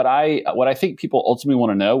 But what I think people ultimately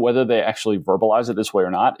want to know, whether they actually verbalize it this way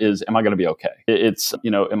or not, is, am I going to be okay? It's,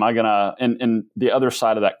 am I going to, and the other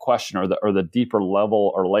side of that question or the deeper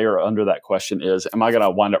level or layer under that question is, am I going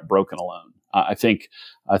to wind up broken alone? I think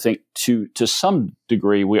to some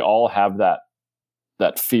degree, we all have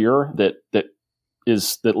that fear that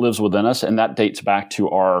lives within us. And that dates back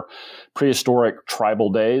to our prehistoric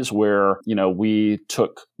tribal days where, we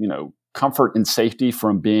took, comfort and safety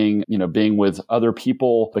from being with other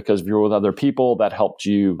people, because if you're with other people, that helped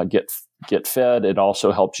you get fed. It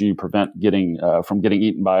also helped you prevent getting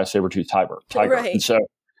eaten by a saber-toothed tiger. Right. And so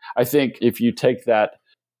I think if you take that,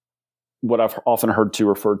 what I've often heard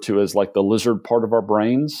referred to as like the lizard part of our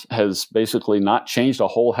brains has basically not changed a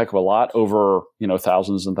whole heck of a lot over,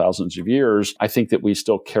 thousands and thousands of years. I think that we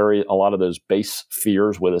still carry a lot of those base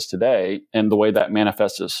fears with us today. And the way that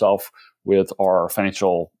manifests itself with our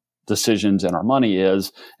financial decisions and our money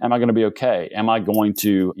is, am I going to be okay? Am I going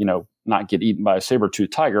to, not get eaten by a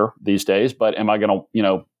saber-toothed tiger these days, but am I going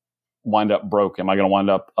to, wind up broke? Am I going to wind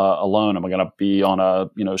up alone? Am I going to be on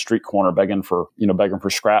a, street corner begging for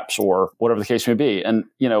scraps or whatever the case may be? And,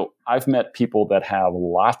 I've met people that have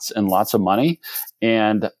lots and lots of money,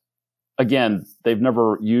 and again, they've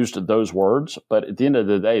never used those words, but at the end of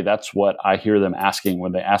the day, that's what I hear them asking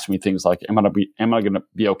when they ask me things like, am I going to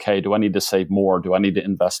be okay? Do I need to save more? Do I need to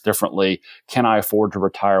invest differently? Can I afford to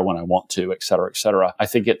retire when I want to, et cetera, et cetera? I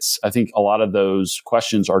think a lot of those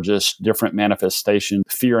questions are just different manifestations,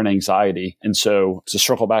 fear and anxiety. And so to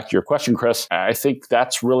circle back to your question, Kris, I think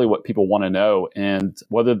that's really what people want to know. And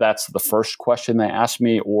whether that's the first question they ask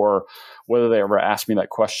me or whether they ever ask me that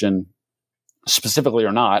question specifically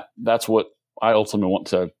or not, that's what I ultimately want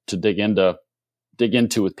to dig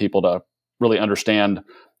into with people, to really understand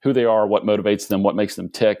who they are, what motivates them, what makes them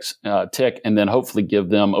tick, and then hopefully give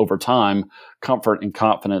them over time comfort and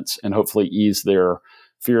confidence, and hopefully ease their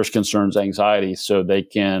fears, concerns, anxiety, so they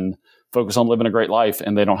can focus on living a great life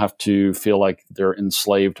and they don't have to feel like they're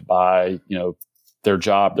enslaved by their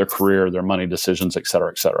job, their career, their money decisions, et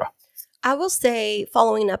cetera, et cetera. I will say,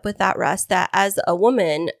 following up with that, Russ, that as a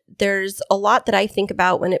woman, there's a lot that I think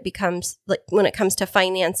about when it comes to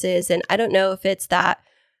finances. And I don't know if it's that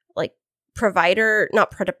provider,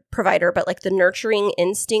 not provider, but the nurturing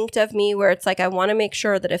instinct of me, where it's I want to make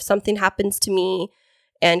sure that if something happens to me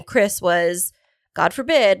and Kris was, God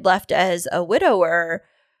forbid, left as a widower,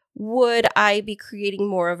 would I be creating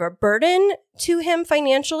more of a burden to him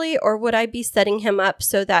financially, or would I be setting him up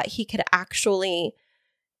so that he could actually,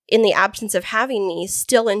 in the absence of having me,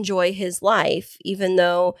 still enjoy his life, even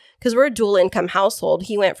though, because we're a dual income household,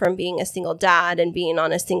 he went from being a single dad and being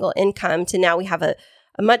on a single income to now we have a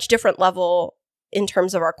much different level in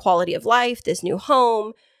terms of our quality of life, this new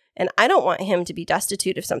home. And I don't want him to be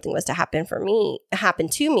destitute if something was to happen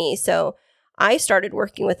to me. So I started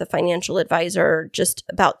working with a financial advisor just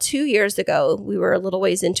about 2 years ago. We were a little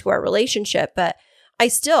ways into our relationship, but I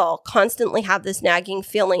still constantly have this nagging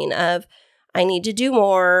feeling of, I need to do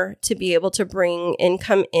more to be able to bring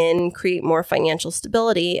income in, create more financial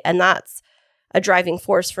stability. And that's a driving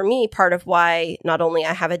force for me, part of why not only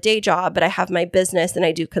I have a day job, but I have my business and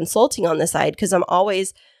I do consulting on the side, because I'm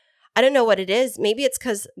always, I don't know what it is. Maybe it's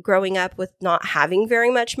because growing up with not having very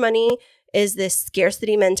much money is this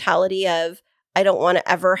scarcity mentality of, I don't want to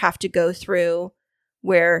ever have to go through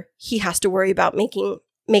where he has to worry about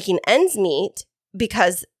making ends meet,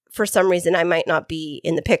 because for some reason I might not be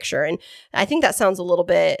in the picture. And I think that sounds a little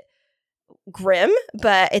bit grim,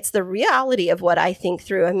 but it's the reality of what I think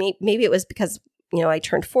through. I mean, maybe it was because, I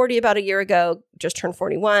turned 40 about a year ago, just turned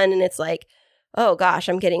 41. And it's like, oh gosh,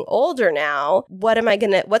 I'm getting older now.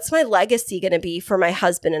 What's my legacy going to be for my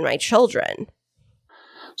husband and my children?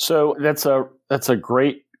 So that's a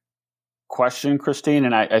great question, Christine.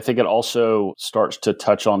 And I think it also starts to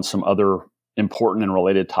touch on some other important and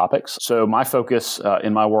related topics. So my focus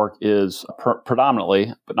in my work is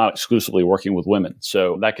predominantly, but not exclusively, working with women.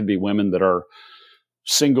 So that could be women that are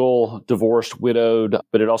single, divorced, widowed,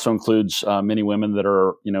 but it also includes many women that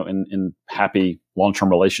are, in happy long-term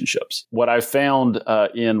relationships. What I've found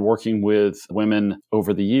in working with women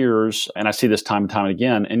over the years, and I see this time and time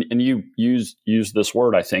again, and you use this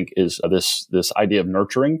word, I think, is this idea of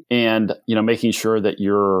nurturing and, making sure that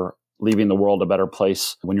you're leaving the world a better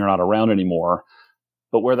place when you're not around anymore.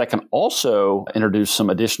 But where that can also introduce some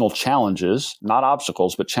additional challenges, not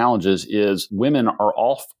obstacles, but challenges, is women are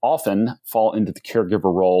often fall into the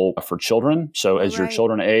caregiver role for children. So as your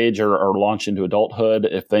children age or launch into adulthood,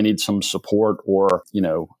 if they need some support or,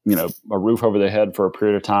 a roof over their head for a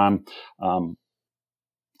period of time,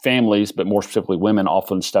 families, but more specifically women,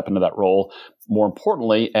 often step into that role. More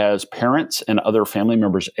importantly, as parents and other family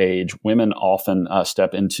members age, women often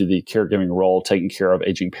step into the caregiving role, taking care of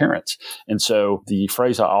aging parents. And so the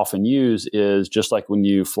phrase I often use is just like when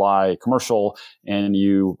you fly a commercial and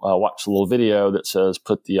you watch a little video that says,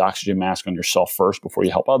 put the oxygen mask on yourself first before you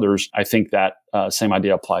help others. I think that same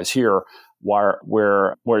idea applies here. Where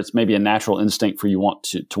it's maybe a natural instinct for you want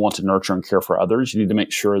to nurture and care for others, you need to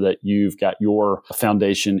make sure that you've got your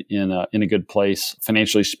foundation in a good place,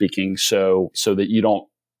 financially speaking, so that you don't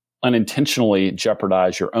unintentionally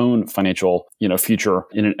jeopardize your own financial future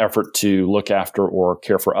in an effort to look after or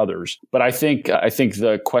care for others. But I think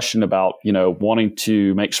the question about wanting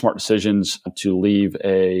to make smart decisions to leave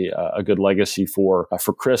a good legacy for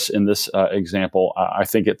Kris in this example,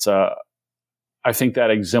 I think that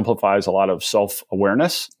exemplifies a lot of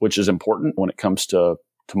self-awareness, which is important when it comes to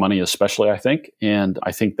money, especially, I think. And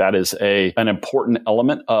I think that is an important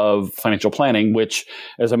element of financial planning, which,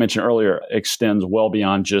 as I mentioned earlier, extends well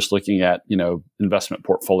beyond just looking at, investment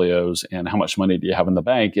portfolio's and how much money do you have in the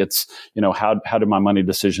bank. It's, how do my money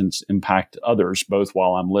decisions impact others, both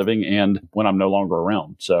while I'm living and when I'm no longer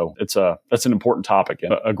around. So that's an important topic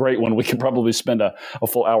and a great one. We could probably spend a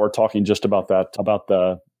full hour talking just about that, about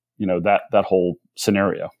that whole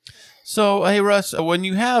scenario. So, hey, Russ, when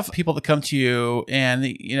you have people that come to you and,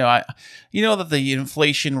 that the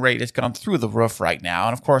inflation rate has gone through the roof right now.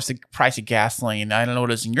 And of course, the price of gasoline, I don't know what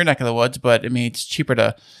it is in your neck of the woods, but I mean, it's cheaper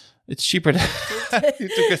to I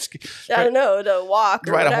don't know, to walk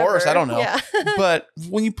or ride whatever. A horse. I don't know. Yeah. But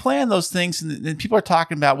when you plan those things and people are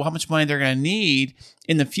talking about how much money they're going to need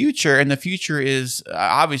in the future, and the future is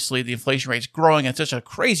obviously the inflation rate is growing at such a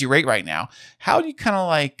crazy rate right now. How do you kind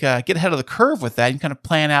of get ahead of the curve with that and kind of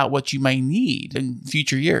plan out what you may need in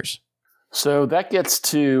future years? So that gets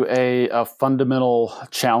to a fundamental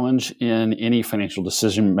challenge in any financial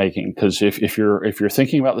decision making, because if you're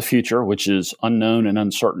thinking about the future, which is unknown and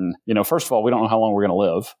uncertain, first of all, we don't know how long we're going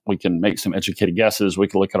to live. We can make some educated guesses. We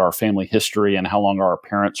can look at our family history and how long our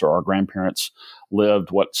parents or our grandparents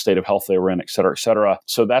lived, what state of health they were in, et cetera, et cetera.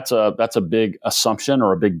 So that's a big assumption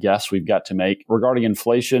or a big guess we've got to make. Regarding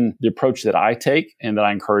inflation, the approach that I take and that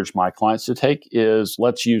I encourage my clients to take is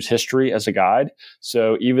let's use history as a guide.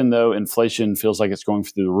 So even though inflation feels like it's going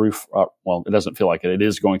through the roof, it doesn't feel like it. It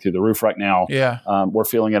is going through the roof right now. Yeah. We're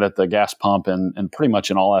feeling it at the gas pump and pretty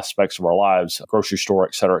much in all aspects of our lives, grocery store,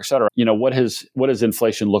 et cetera, et cetera. What does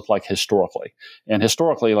inflation look like historically? And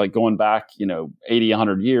historically, like going back, 80,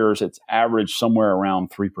 100 years, it's averaged somewhere around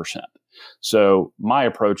 3%. So my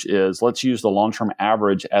approach is let's use the long-term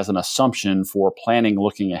average as an assumption for planning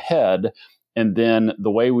looking ahead. And then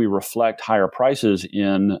the way we reflect higher prices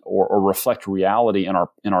in or reflect reality in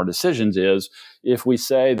our decisions is if we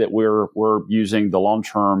say that we're using the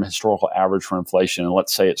long-term historical average for inflation, and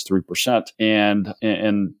let's say it's 3%, and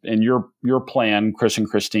your plan, Kris and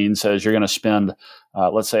Christine, says you're going to spend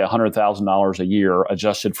let's say $100,000 a year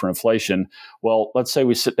adjusted for inflation. Well, let's say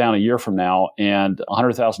we sit down a year from now and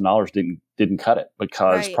 $100,000 didn't cut it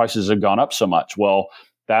because prices have gone up so much. Well,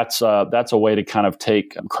 that's a way to kind of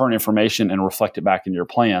take current information and reflect it back in your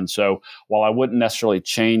plan. So while I wouldn't necessarily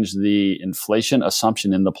change the inflation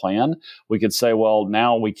assumption in the plan, we could say, well,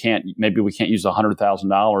 now we can't use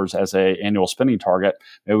 $100,000 as an annual spending target.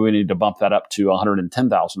 Maybe we need to bump that up to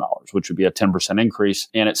 $110,000, which would be a 10% increase.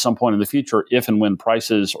 And at some point in the future, if and when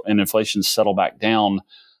prices and inflation settle back down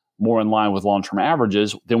more in line with long-term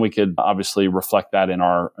averages, then we could obviously reflect that in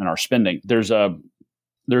our spending. There's a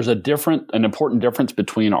there's an important difference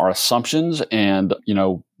between our assumptions and,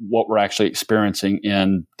 what we're actually experiencing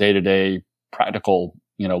in day-to-day practical,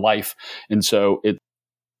 life. And so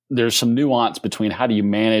there's some nuance between how do you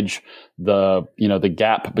manage the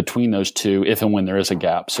gap between those two, if and when there is a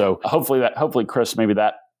gap. So hopefully, Kris,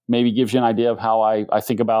 maybe gives you an idea of how I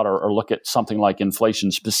think about or look at something like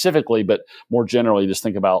inflation specifically, but more generally, just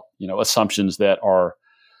think about, assumptions that are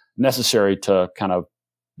necessary to kind of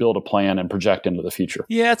build a plan and project into the future.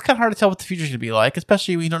 Yeah, it's kind of hard to tell what the future's going to be like,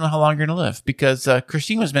 especially when you don't know how long you're going to live. Because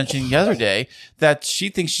Christine was mentioning the other day that she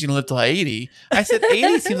thinks she's going to live till 80. I said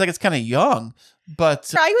 80 seems like it's kind of young.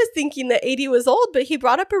 But I was thinking that 80 was old, but he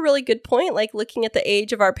brought up a really good point, like looking at the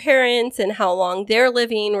age of our parents and how long they're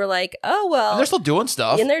living. We're like, oh, well. And they're still doing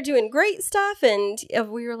stuff. And they're doing great stuff. And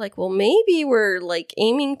we were like, well, maybe we're like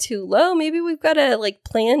aiming too low. Maybe we've got to like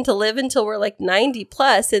plan to live until we're like 90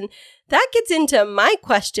 plus. And that gets into my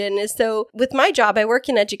question is, so with my job, I work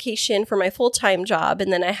in education for my full-time job.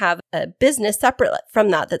 And then I have a business separate from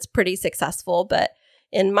that that's pretty successful. But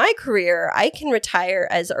in my career, I can retire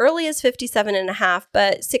as early as 57 and a half,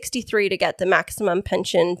 but 63 to get the maximum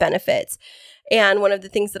pension benefits. And one of the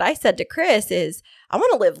things that I said to Kris is, I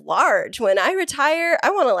want to live large. When I retire,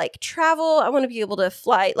 I want to like travel. I want to be able to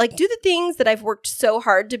fly, like do the things that I've worked so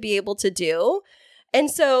hard to be able to do.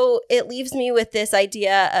 And so it leaves me with this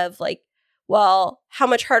idea of like, well, how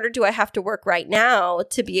much harder do I have to work right now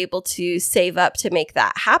to be able to save up to make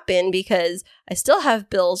that happen? Because I still have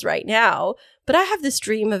bills right now. But I have this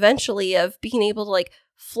dream eventually of being able to like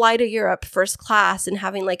fly to Europe first class and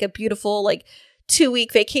having like a beautiful like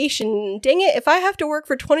 2-week vacation. Dang it, if I have to work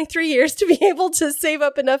for 23 years to be able to save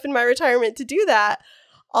up enough in my retirement to do that,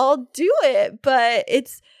 I'll do it. But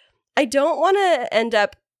I don't want to end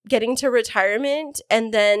up getting to retirement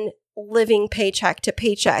and then living paycheck to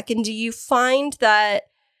paycheck. And do you find that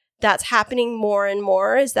that's happening more and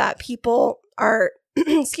more? Is that people are,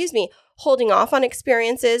 holding off on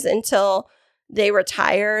experiences until they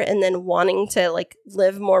retire and then wanting to like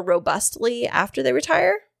live more robustly after they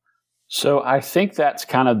retire? So I think that's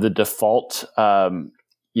kind of the default,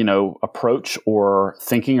 approach or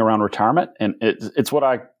thinking around retirement. And it's what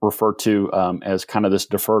I refer to as kind of this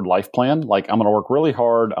deferred life plan. Like I'm going to work really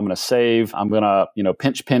hard. I'm going to save. I'm going to,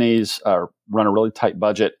 pinch pennies, run a really tight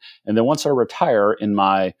budget. And then once I retire in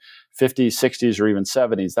my 50s, 60s, or even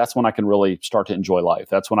 70s, that's when I can really start to enjoy life.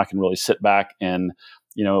 That's when I can really sit back and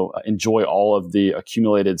enjoy all of the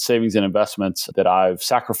accumulated savings and investments that I've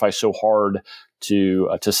sacrificed so hard to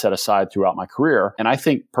set aside throughout my career. And I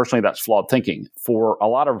think personally that's flawed thinking for a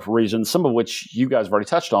lot of reasons, some of which you guys have already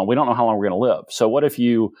touched on. We don't know how long we're going to live. So what if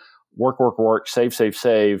you work, save,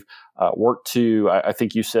 work to, I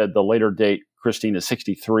think you said the later date, Christine, is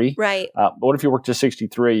 63. Right. But what if you work to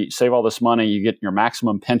 63, save all this money, you get your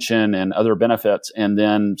maximum pension and other benefits, and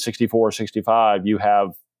then 64 or 65, you have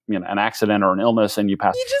an accident or an illness and you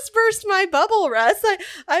pass. You just burst my bubble, Russ.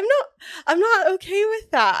 I'm not okay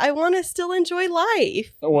with that. I want to still enjoy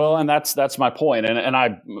life. Well, and that's my point. And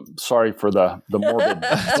I'm sorry for the morbid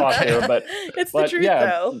thought there, but it's the truth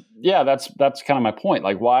though. Yeah, that's kind of my point.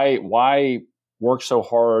 Like why work so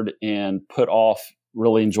hard and put off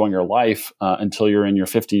really enjoying your life until you're in your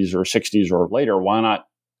 50s or 60s or later? Why not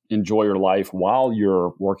enjoy your life while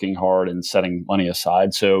you're working hard and setting money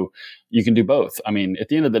aside so you can do both? I mean, at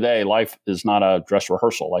the end of the day, life is not a dress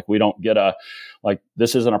rehearsal. Like we don't get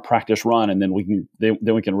this isn't a practice run and then we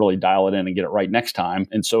can really dial it in and get it right next time.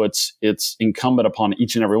 And so it's incumbent upon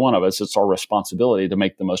each and every one of us. It's our responsibility to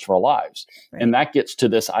make the most of our lives. Right. And that gets to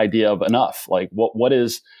this idea of enough. Like what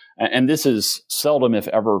is, and this is seldom, if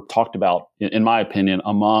ever, talked about, in my opinion,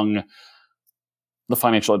 among the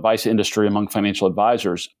financial advice industry, among financial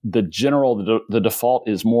advisors. The default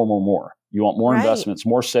is more. You want more investments,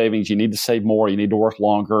 more savings. You need to save more. You need to work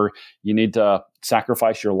longer. You need to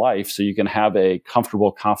sacrifice your life so you can have a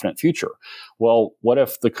comfortable, confident future. Well, what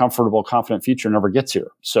if the comfortable, confident future never gets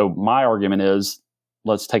here? So my argument is,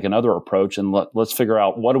 let's take another approach and let's figure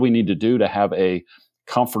out what do we need to do to have a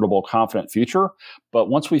comfortable, confident future. But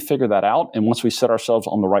once we figure that out and once we set ourselves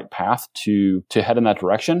on the right path to head in that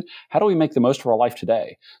direction, how do we make the most of our life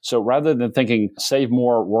today? So rather than thinking save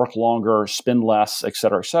more, work longer, spend less, et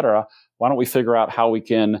cetera, why don't we figure out how we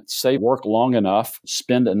can save, work long enough,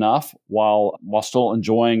 spend enough while still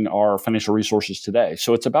enjoying our financial resources today?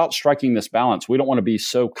 So it's about striking this balance. We don't want to be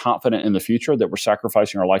so confident in the future that we're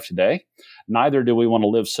sacrificing our life today. Neither do we want to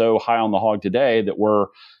live so high on the hog today that we're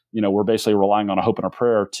basically relying on a hope and a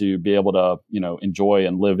prayer to be able to, enjoy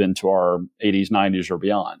and live into our 80s, 90s or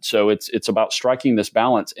beyond. So it's about striking this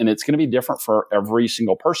balance, and it's going to be different for every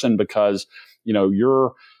single person because,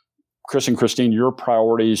 Kris and Christine, your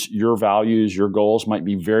priorities, your values, your goals might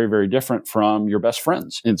be very, very different from your best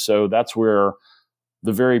friends. And so that's where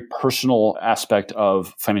the very personal aspect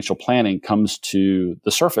of financial planning comes to the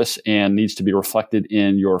surface and needs to be reflected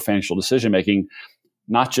in your financial decision making,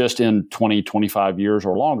 not just in 20, 25 years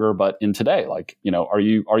or longer, but in today. Like, are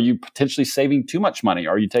you potentially saving too much money?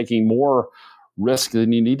 Are you taking more risk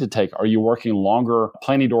than you need to take? Are you working longer,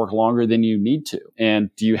 planning to work longer than you need to? And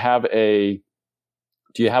do you have a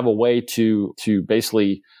way to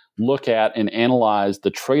basically look at and analyze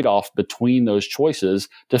the trade-off between those choices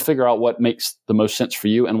to figure out what makes the most sense for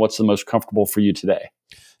you and what's the most comfortable for you today?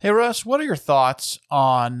 Hey, Russ, what are your thoughts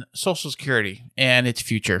on Social Security and its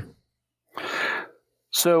future?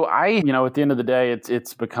 So at the end of the day,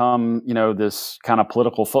 it's become, this kind of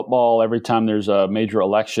political football. Every time there's a major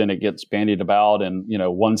election, it gets bandied about. And,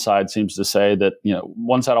 one side seems to say that,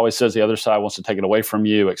 one side always says the other side wants to take it away from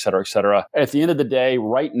you, et cetera, et cetera. At the end of the day,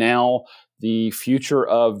 right now, the future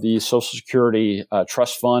of the Social Security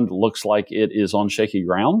trust fund looks like it is on shaky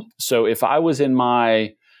ground. So if I was in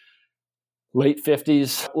my late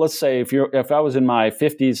 50s, let's say if I was in my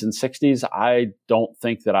 50s and 60s, I don't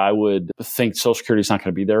think that I would think Social Security is not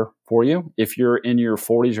going to be there for you. If you're in your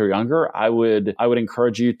 40s or younger, I would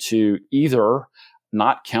encourage you to either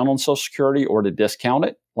not count on Social Security or to discount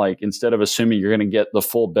it. Like, instead of assuming you're going to get the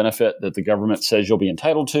full benefit that the government says you'll be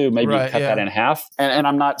entitled to, maybe cut that in half. And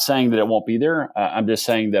I'm not saying that it won't be there. I'm just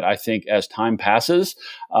saying that I think as time passes,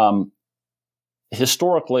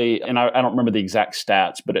 historically, and I don't remember the exact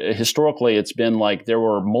stats, but historically it's been like there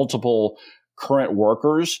were multiple current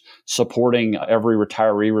workers supporting every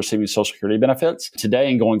retiree receiving Social Security benefits. Today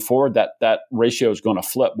and going forward, that ratio is going to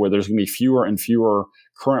flip, where there's going to be fewer and fewer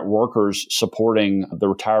current workers supporting the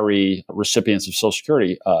retiree recipients of Social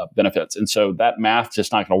Security benefits. And so that math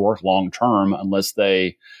just not going to work long term unless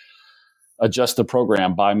they adjust the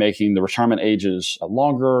program by making the retirement ages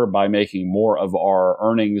longer, by making more of our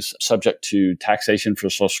earnings subject to taxation for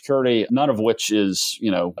Social Security, none of which is,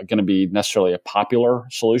 going to be necessarily a popular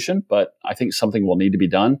solution, but I think something will need to be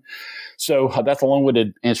done. So that's a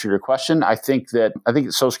long-winded answer to your question. I think that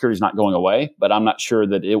Social Security is not going away, but I'm not sure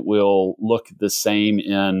that it will look the same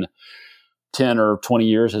in 10 or 20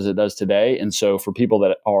 years as it does today. And so for people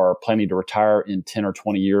that are planning to retire in 10 or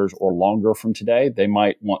 20 years or longer from today, they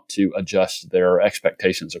might want to adjust their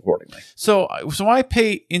expectations accordingly. So when I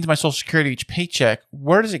pay into my Social Security each paycheck,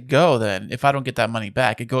 where does it go then if I don't get that money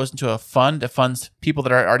back? It goes into a fund that funds people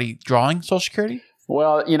that are already drawing Social Security?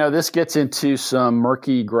 Well, this gets into some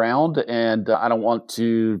murky ground, and I don't want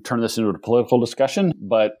to turn this into a political discussion,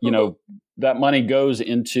 but, that money goes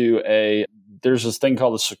into there's this thing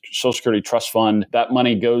called the Social Security Trust Fund. That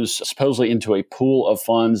money goes supposedly into a pool of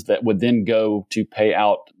funds that would then go to pay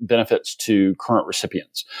out benefits to current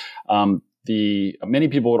recipients. Many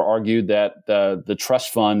people would argue that the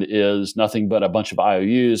trust fund is nothing but a bunch of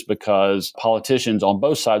IOUs because politicians on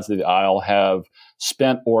both sides of the aisle have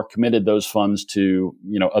spent or committed those funds to,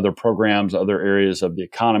 other programs, other areas of the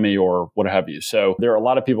economy, or what have you. So there are a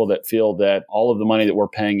lot of people that feel that all of the money that we're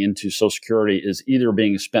paying into Social Security is either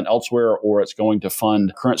being spent elsewhere or it's going to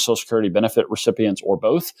fund current Social Security benefit recipients, or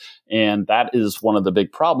both. And that is one of the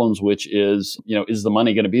big problems, which is, is the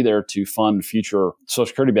money going to be there to fund future Social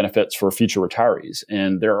Security benefits for future retirees?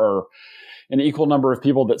 And there are an equal number of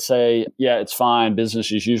people that say, yeah, it's fine,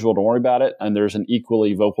 business as usual, don't worry about it. And there's an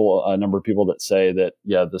equally vocal number of people that say that,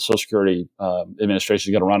 yeah, the Social Security Administration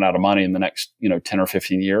is going to run out of money in the next, 10 or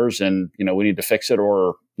 15 years. And, we need to fix it,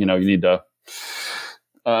 or, you need to,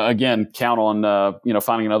 again, count on,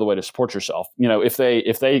 finding another way to support yourself. If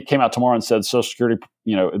they came out tomorrow and said Social Security,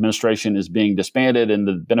 Administration is being disbanded and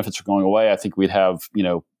the benefits are going away, I think we'd have,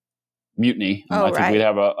 mutiny. I think we'd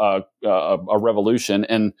have a revolution.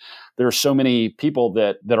 And there are so many people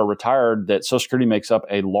that are retired that Social Security makes up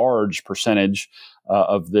a large percentage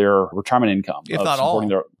of their retirement income, if not all.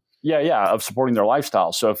 Of supporting their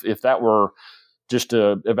lifestyle. So if that were just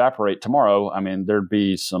to evaporate tomorrow, there'd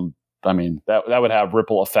be that would have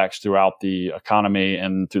ripple effects throughout the economy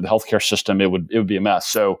and through the healthcare system. It would be a mess.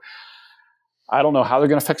 So I don't know how they're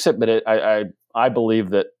going to fix it, but I believe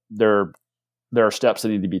that there are steps that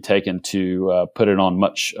need to be taken to put it on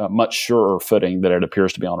much surer footing than it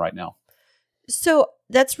appears to be on right now. So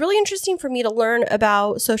that's really interesting for me to learn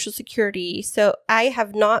about Social Security. So I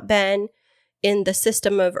have not been in the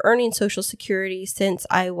system of earning Social Security since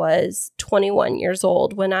I was 21 years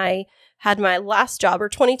old, when I had my last job, or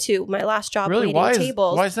 22, my last job waiting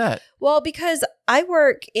tables. Why is that? Well, because I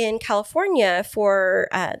work in California for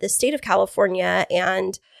the state of California,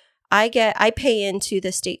 and I pay into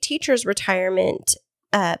the state teachers retirement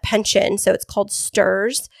pension. So it's called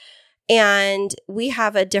STRS. And we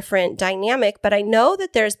have a different dynamic, but I know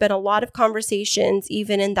that there's been a lot of conversations,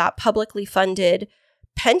 even in that publicly funded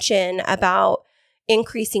pension, about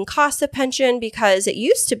increasing costs of pension, because it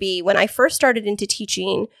used to be when I first started into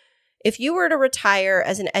teaching, if you were to retire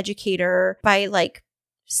as an educator by like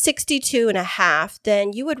 62 and a half,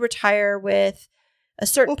 then you would retire with a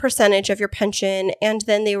certain percentage of your pension. And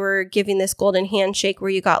then they were giving this golden handshake where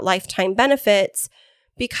you got lifetime benefits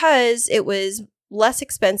because it was less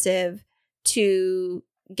expensive to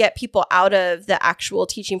get people out of the actual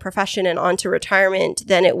teaching profession and onto retirement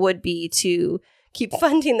than it would be to keep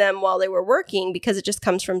funding them while they were working, because it just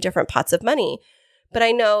comes from different pots of money. But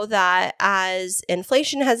I know that as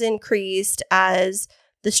inflation has increased, as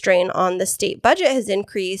the strain on the state budget has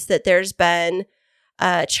increased, that there's been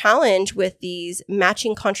a challenge with these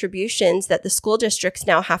matching contributions that the school districts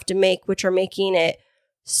now have to make, which are making it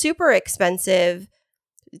super expensive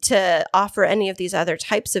to offer any of these other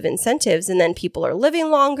types of incentives. And then people are living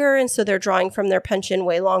longer, and so they're drawing from their pension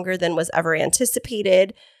way longer than was ever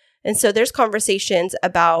anticipated. And so there's conversations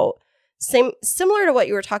about similar to what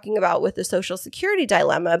you were talking about with the Social Security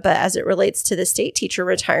dilemma, but as it relates to the state teacher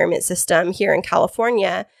retirement system here in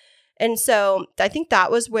California. And so I think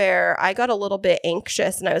that was where I got a little bit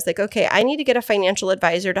anxious, and I was like, okay, I need to get a financial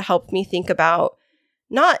advisor to help me think about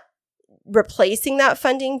not replacing that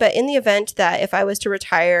funding, but in the event that if I was to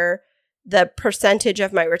retire, the percentage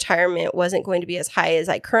of my retirement wasn't going to be as high as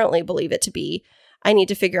I currently believe it to be, I need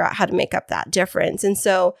to figure out how to make up that difference. And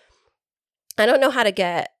so I don't know how to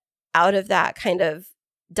get out of that kind of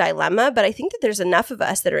dilemma, but I think that there's enough of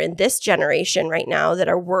us that are in this generation right now that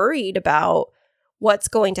are worried about what's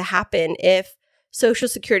going to happen if Social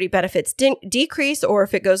Security benefits decrease, or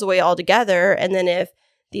if it goes away altogether, and then if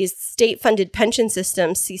these state-funded pension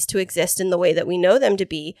systems cease to exist in the way that we know them to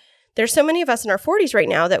be. There's so many of us in our 40s right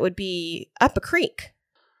now that would be up a creek.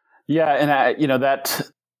 Yeah, and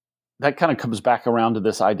that kind of comes back around to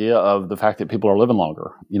this idea of the fact that people are living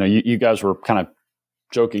longer. You guys were kind of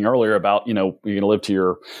joking earlier about, you're going to live to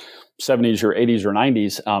your 70s or 80s or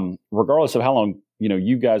 90s. Regardless of how long,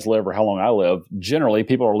 you guys live or how long I live, generally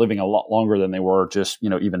people are living a lot longer than they were just,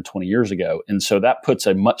 even 20 years ago. And so that puts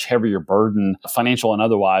a much heavier burden, financial and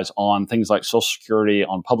otherwise, on things like Social Security,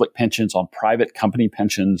 on public pensions, on private company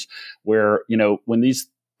pensions, where, when these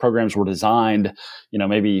programs were designed,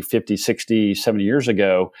 maybe 50, 60, 70 years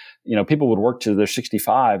ago, people would work to their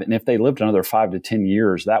 65. And if they lived another 5 to 10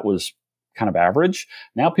 years, that was kind of average.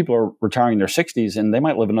 Now people are retiring in their 60s and they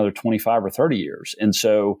might live another 25 or 30 years. And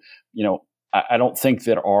so, I don't think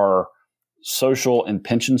that our social and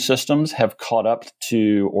pension systems have caught up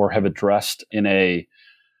to or have addressed in a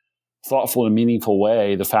thoughtful and meaningful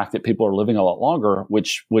way the fact that people are living a lot longer,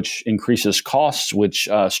 which increases costs, which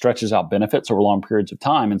stretches out benefits over long periods of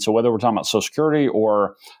time. And so whether we're talking about Social Security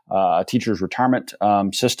or a teacher's retirement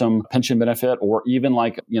system, pension benefit, or even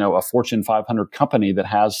like, a Fortune 500 company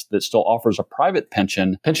that still offers a private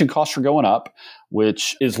pension costs are going up,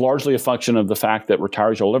 which is largely a function of the fact that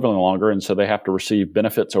retirees are living longer. And so they have to receive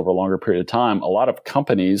benefits over a longer period of time. A lot of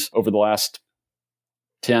companies over the last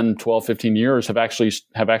 10, 12, 15 years have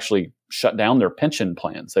actually shut down their pension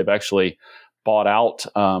plans. They've actually bought out,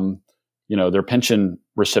 their pension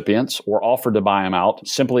recipients, or offered to buy them out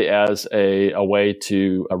simply as a way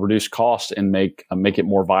to reduce costs and make it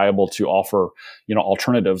more viable to offer,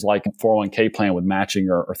 alternatives like a 401k plan with matching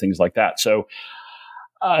or things like that. So,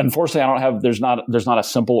 unfortunately, there's not a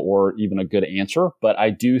simple or even a good answer, but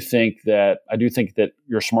I do think that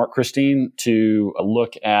you're smart, Christine, to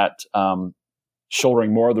look at,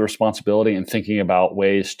 shouldering more of the responsibility and thinking about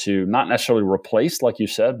ways to not necessarily replace, like you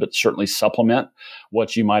said, but certainly supplement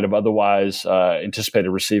what you might have otherwise anticipated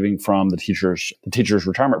receiving from the teachers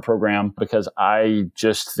retirement program. Because I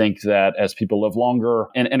just think that as people live longer,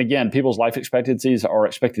 and again, people's life expectancies are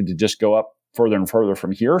expected to just go up further and further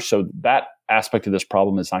from here. So that aspect of this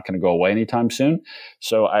problem is not going to go away anytime soon.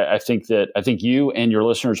 So I think you and your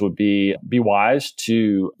listeners would be wise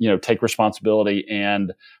to, take responsibility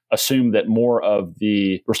and assume that more of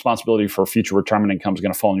the responsibility for future retirement income is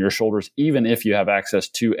going to fall on your shoulders, even if you have access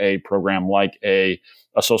to a program like a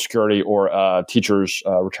Social Security or a teacher's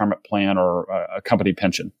retirement plan or a company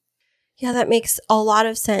pension. Yeah, that makes a lot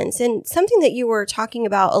of sense. And something that you were talking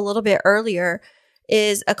about a little bit earlier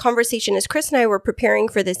is a conversation. As Kris and I were preparing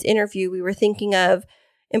for this interview, we were thinking of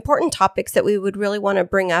important topics that we would really want to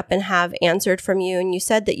bring up and have answered from you. And you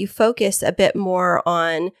said that you focus a bit more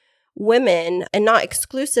on women, and not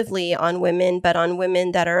exclusively on women, but on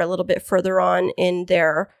women that are a little bit further on in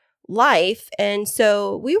their life. And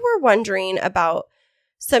so we were wondering about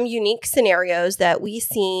some unique scenarios that we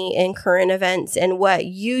see in current events and what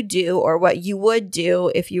you do or what you would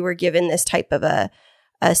do if you were given this type of a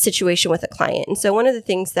situation with a client. And so one of the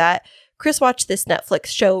things that Kris watched this Netflix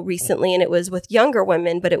show recently, and it was with younger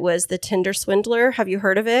women, but it was The Tinder Swindler. Have you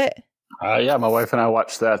heard of it? Yeah, my wife and I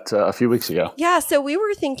watched that a few weeks ago. Yeah, so we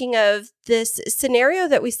were thinking of this scenario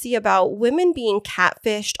that we see about women being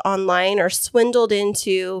catfished online or swindled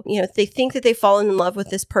into, they think that they've fallen in love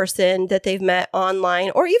with this person that they've met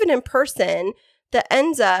online or even in person that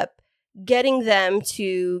ends up getting them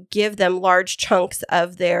to give them large chunks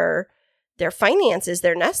of their finances,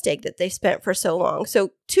 their nest egg that they spent for so long.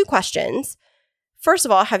 So 2 questions. First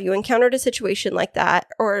of all, have you encountered a situation like that?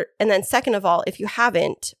 And then second of all, if you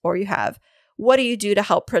haven't or you have, what do you do to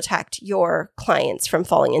help protect your clients from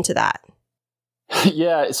falling into that?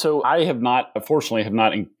 Yeah, so I unfortunately have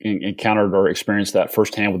not encountered or experienced that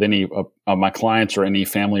firsthand with any of my clients or any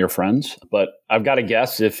family or friends. But I've got to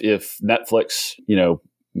guess if Netflix,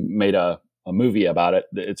 made a movie about it,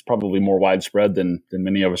 it's probably more widespread than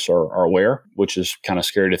many of us are aware, which is kind of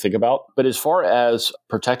scary to think about. But as far as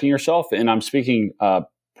protecting yourself, and I'm speaking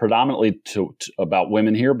predominantly about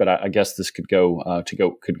women here, but I guess this could go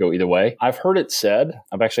either way. I've heard it said.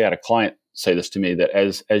 I've actually had a client say this to me that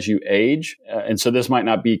as you age, and so this might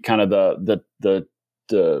not be kind of the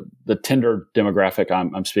Tinder demographic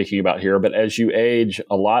I'm speaking about here, but as you age,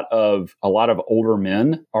 a lot of older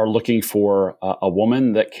men are looking for a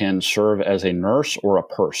woman that can serve as a nurse or a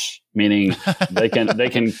purse, meaning they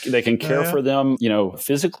can care for them,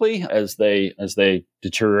 physically as they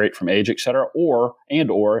deteriorate from age, et cetera, or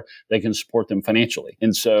they can support them financially.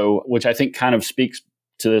 And so, which I think kind of speaks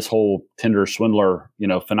to this whole Tinder swindler,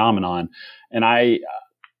 phenomenon. And I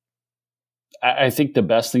think the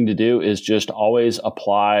best thing to do is just always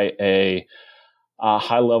apply a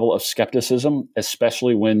high level of skepticism,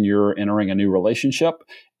 especially when you're entering a new relationship.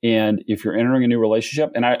 And if you're entering a new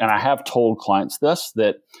relationship, and I have told clients this,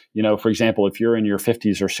 that, for example, if you're in your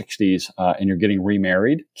 50s or 60s and you're getting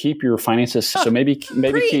remarried, keep your finances. So maybe keep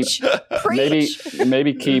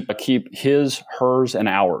his, hers, and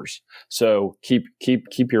ours. So keep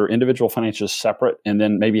your individual financials separate, and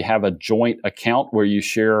then maybe have a joint account where you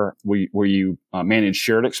share, where you manage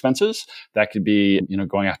shared expenses. That could be,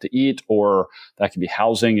 going out to eat, or that could be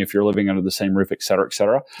housing if you're living under the same roof, et cetera, et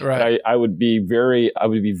cetera. Right. I would be very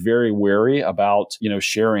wary about,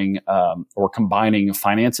 sharing or combining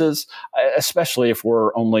finances, especially if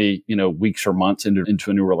we're only, weeks or months into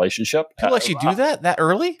a new relationship. People actually do that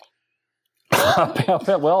early?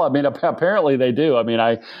 Well, apparently they do.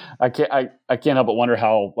 I can't help but wonder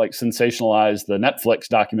how sensationalized the Netflix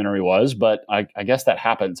documentary was, but I guess that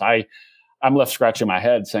happens. I'm left scratching my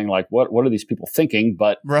head saying what are these people thinking?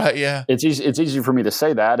 But right, yeah, it's easy for me to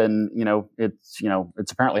say that, and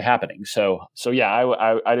it's apparently happening. So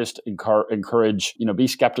yeah, I just encourage, be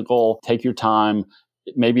skeptical, take your time.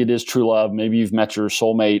 Maybe it is true love, maybe you've met your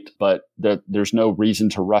soulmate, but there's no reason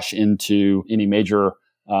to rush into any major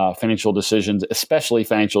financial decisions, especially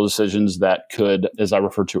financial decisions that could, as I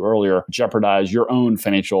referred to earlier, jeopardize your own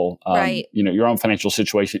financial, your own financial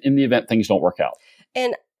situation in the event things don't work out.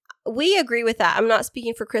 And we agree with that. I'm not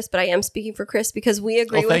speaking for Kris, but I am speaking for Kris because we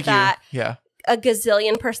agree with that. Yeah. A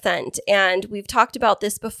gazillion %. And we've talked about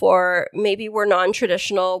this before. Maybe we're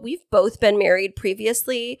non-traditional. We've both been married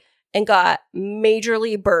previously and got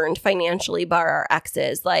majorly burned financially by our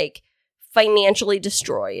exes, financially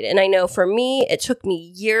destroyed. And I know for me, it took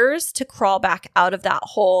me years to crawl back out of that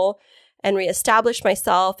hole and reestablish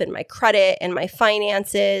myself and my credit and my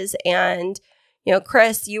finances. And,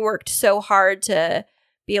 Kris, you worked so hard to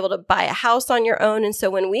be able to buy a house on your own. And so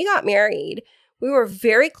when we got married, we were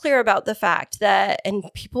very clear about the fact that, and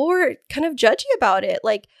people were kind of judgy about it,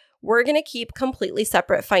 we're going to keep completely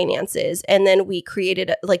separate finances. And then we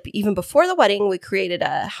created, even before the wedding, we created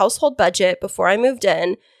a household budget before I moved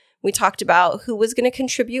in. We talked about who was going to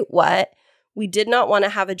contribute what. We did not want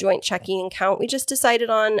to have a joint checking account. We just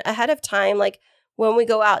decided on ahead of time, when we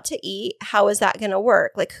go out to eat, how is that going to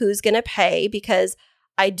work? Who's going to pay? Because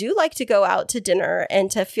I do like to go out to dinner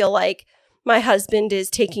and to feel like my husband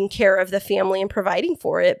is taking care of the family and providing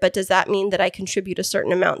for it. But does that mean that I contribute a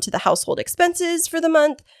certain amount to the household expenses for the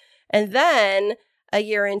month? And then a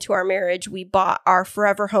year into our marriage, we bought our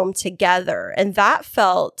forever home together. And that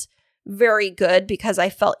felt very good because I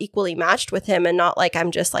felt equally matched with him and not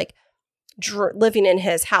I'm just living in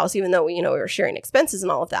his house, even though, we were sharing expenses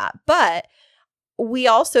and all of that. But we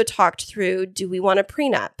also talked through, do we want a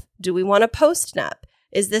prenup? Do we want a post-nup?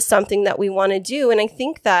 Is this something that we want to do? And I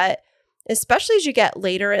think that especially as you get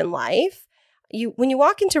later in life, when you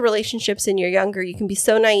walk into relationships and you're younger, you can be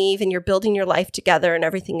so naive and you're building your life together and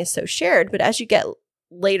everything is so shared. But as you get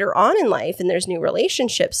later on in life and there's new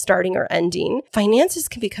relationships starting or ending, finances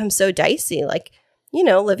can become so dicey. Like,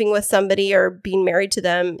 living with somebody or being married to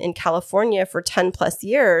them in California for 10 plus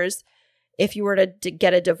years, if you were to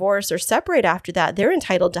get a divorce or separate after that, they're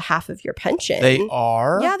entitled to half of your pension. They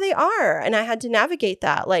are? Yeah, they are. And I had to navigate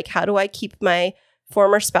that. Like, how do I keep my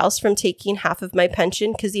former spouse from taking half of my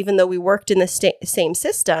pension? Because even though we worked in the same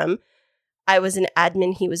system, I was an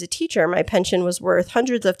admin, he was a teacher. My pension was worth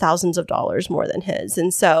hundreds of thousands of dollars more than his.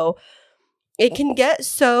 And so it can get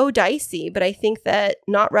so dicey. But I think that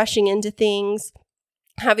not rushing into things,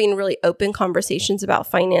 having really open conversations about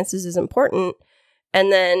finances is important.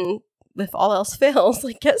 And then if all else fails,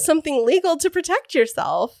 like, get something legal to protect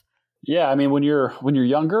yourself. Yeah, I mean, when you're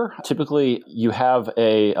younger, typically you have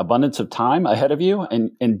a abundance of time ahead of you,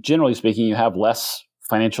 and generally speaking, you have less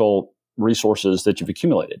financial resources that you've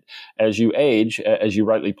accumulated. As you age, as you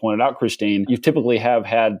rightly pointed out, Christine, you typically have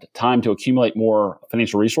had time to accumulate more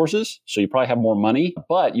financial resources. So you probably have more money,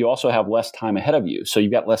 but you also have less time ahead of you. So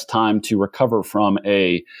you've got less time to recover from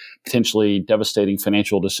a potentially devastating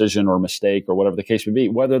financial decision or mistake or whatever the case may be,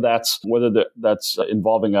 whether that's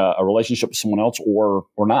involving a relationship with someone else or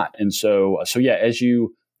not. And so yeah, as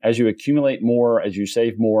you accumulate more, as you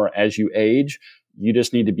save more, as you age, you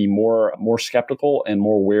just need to be more skeptical and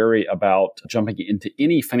more wary about jumping into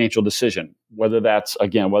any financial decision, whether that's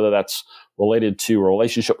related to a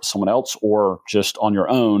relationship with someone else or just on your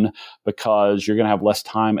own, because you're going to have less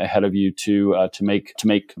time ahead of you to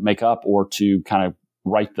make up or to kind of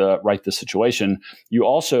right the situation. You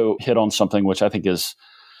also hit on something which I think is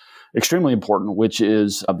extremely important, which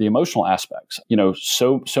is the emotional aspects.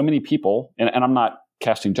 So many people, and I'm not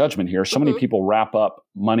casting judgment here. So many people wrap up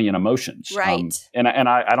money and emotions. Right. And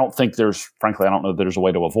I don't think I don't know that there's a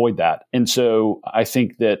way to avoid that. And so I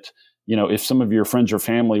think that, if some of your friends or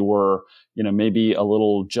family were, maybe a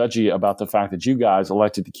little judgy about the fact that you guys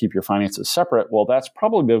elected to keep your finances separate, well, that's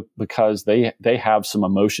probably because they have some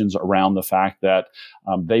emotions around the fact that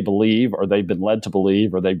they believe, or they've been led to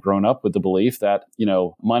believe, or they've grown up with the belief that,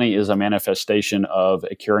 money is a manifestation of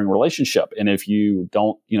a caring relationship. And if you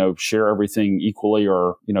don't, share everything equally,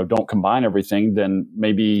 or, don't combine everything, then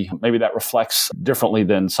maybe that reflects differently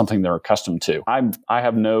than something they're accustomed to. I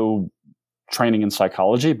have no training in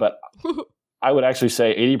psychology, but I would actually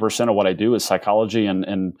say 80% of what I do is psychology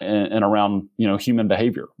and around, human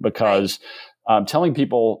behavior, because telling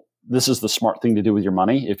people this is the smart thing to do with your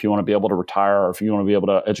money, if you want to be able to retire, or if you want to be able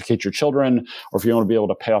to educate your children, or if you want to be able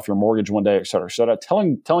to pay off your mortgage one day, et cetera, et cetera.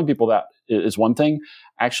 Telling people that is one thing.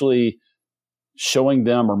 Actually showing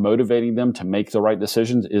them or motivating them to make the right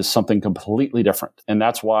decisions is something completely different. And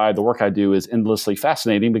that's why the work I do is endlessly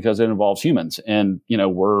fascinating, because it involves humans. And,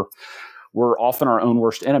 we're often our own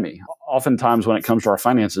worst enemy. Oftentimes when it comes to our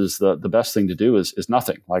finances, the best thing to do is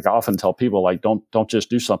nothing. Like, I often tell people, like, don't just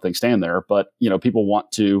do something, stand there. But, people want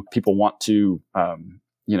to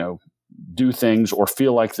do things, or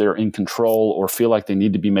feel like they're in control, or feel like they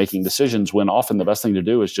need to be making decisions, when often the best thing to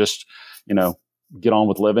do is just, get on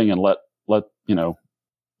with living and let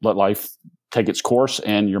life take its course,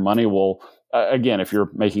 and your money will, again, if you're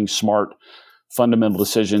making smart, fundamental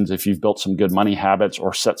decisions, if you've built some good money habits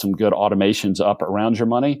or set some good automations up around your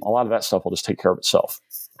money, a lot of that stuff will just take care of itself.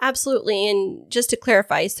 Absolutely. And just to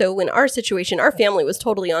clarify, so in our situation, our family was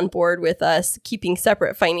totally on board with us keeping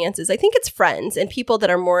separate finances. I think it's friends and people that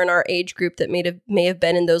are more in our age group that may have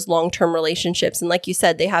been in those long-term relationships. And like you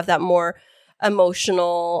said, they have that more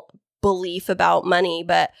emotional belief about money.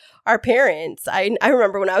 But our parents, I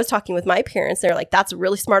remember when I was talking with my parents, they're like, that's a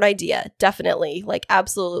really smart idea. Definitely. Like,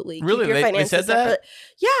 absolutely. Really? Keep your finances they said that? separate.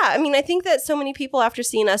 Yeah. I mean, I think that so many people, after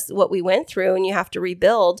seeing what we went through, and you have to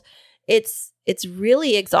rebuild, it's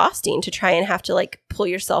really exhausting to try and have to, like, pull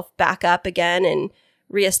yourself back up again and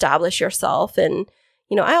reestablish yourself. And,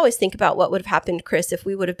 I always think about what would have happened, Kris, if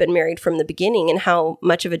we would have been married from the beginning, and how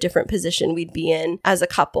much of a different position we'd be in as a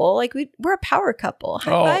couple. Like, we're a power couple.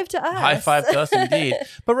 High five to us. High five to us, indeed.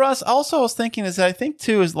 But Russ, also I was thinking is that I think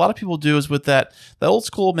too, is a lot of people do is with that old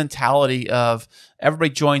school mentality of everybody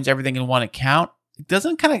joins everything in one account. It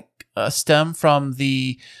doesn't kind of stem from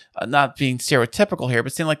the not being stereotypical here,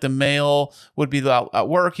 but saying like the male would be out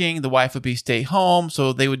working, the wife would be stay home,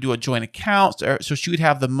 so they would do a joint account, so she would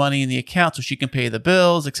have the money in the account so she can pay the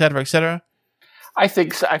bills, et cetera, et cetera. I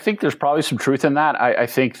think there's probably some truth in that. I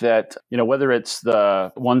think that, whether it's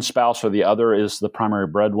the one spouse or the other is the primary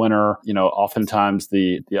breadwinner, oftentimes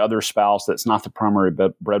the other spouse that's not the primary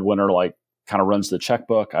breadwinner, like, kind of runs the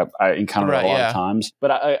checkbook. I encounter that a lot of times.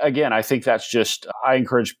 But I think that's just, I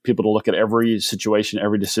encourage people to look at every situation,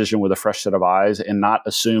 every decision with a fresh set of eyes and not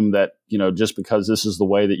assume that, just because this is the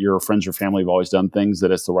way that your friends or family have always done things,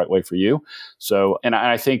 that it's the right way for you. So, and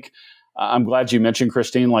I think I'm glad you mentioned,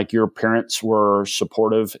 Christine, like your parents were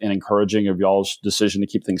supportive and encouraging of y'all's decision to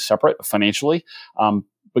keep things separate financially.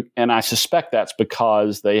 And I suspect that's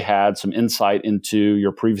because they had some insight into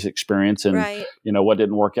your previous experience and, what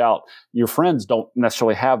didn't work out. Your friends don't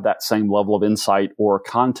necessarily have that same level of insight or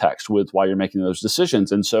context with why you're making those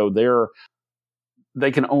decisions. And so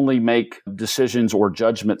they can only make decisions or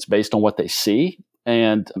judgments based on what they see.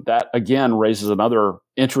 And that, again, raises another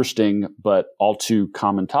interesting but all too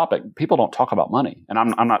common topic. People don't talk about money. And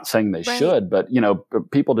I'm not saying they should, but,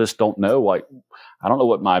 people just don't know. Like, I don't know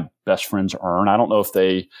what my best friends earn. I don't know if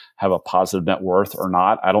they have a positive net worth or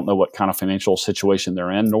not. I don't know what kind of financial situation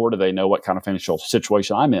they're in, nor do they know what kind of financial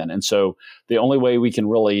situation I'm in. And so the only way we can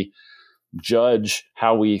really judge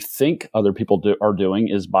how we think other people are doing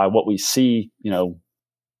is by what we see,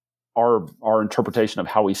 our interpretation of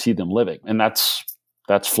how we see them living. And that's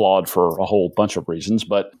flawed for a whole bunch of reasons.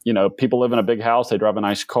 But, people live in a big house, they drive a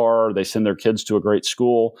nice car, they send their kids to a great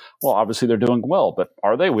school. Well, obviously they're doing well, but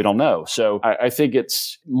are they? We don't know. So I think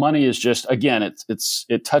money is just, again,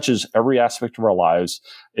 it touches every aspect of our lives.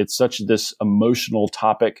 It's such this emotional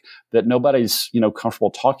topic that nobody's,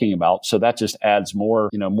 comfortable talking about. So that just adds more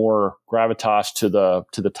gravitas to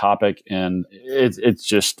the topic. And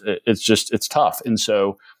it's tough. And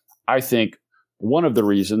so I think one of the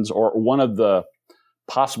reasons, or one of the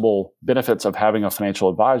possible benefits of having a financial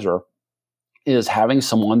advisor, is having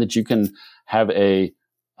someone that you can have a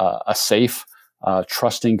safe,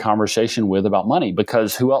 trusting conversation with about money,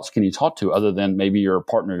 because who else can you talk to other than maybe your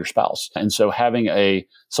partner, your spouse? And so having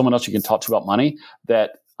someone else you can talk to about money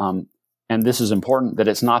that, and this is important, that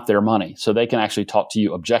it's not their money. So they can actually talk to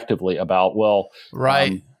you objectively about,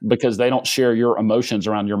 because they don't share your emotions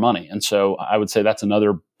around your money. And so I would say that's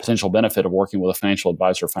another potential benefit of working with a financial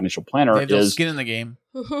advisor, financial planner. They have skin in the game.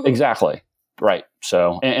 Exactly. Right.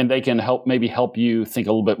 So, and they can help you think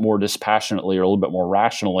a little bit more dispassionately or a little bit more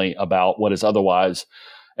rationally about what is otherwise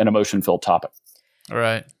an emotion-filled topic. All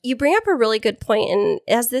right. You bring up a really good point. And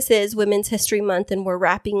as this is Women's History Month, and we're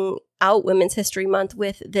wrapping out Women's History Month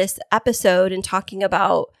with this episode and talking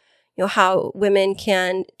about, how women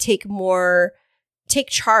can take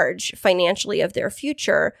charge financially of their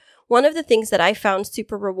future. One of the things that I found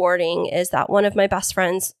super rewarding is that one of my best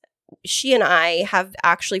friends, she and I have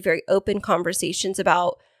actually very open conversations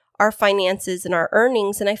about our finances and our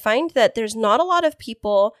earnings. And I find that there's not a lot of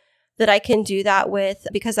people that I can do that with,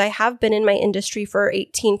 because I have been in my industry for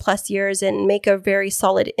 18 plus years and make a very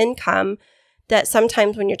solid income, that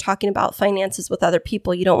sometimes when you're talking about finances with other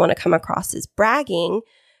people, you don't want to come across as bragging.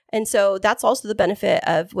 And so that's also the benefit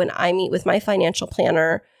of when I meet with my financial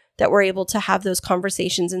planner, that we're able to have those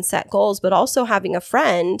conversations and set goals, but also having a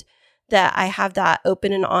friend that I have that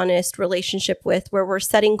open and honest relationship with, where we're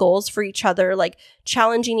setting goals for each other, like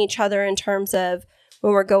challenging each other in terms of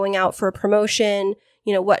when we're going out for a promotion,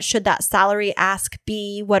 what should that salary ask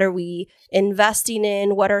be? What are we investing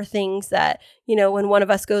in? What are things that, when one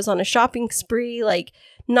of us goes on a shopping spree, like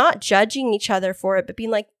not judging each other for it, but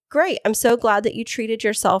being like, great, I'm so glad that you treated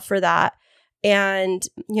yourself for that. And,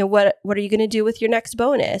 what are you going to do with your next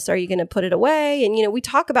bonus? Are you going to put it away? And, we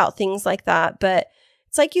talk about things like that. But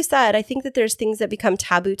it's like you said, I think that there's things that become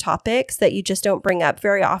taboo topics that you just don't bring up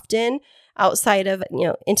very often outside of,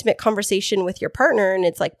 intimate conversation with your partner. And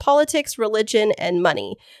it's like politics, religion, and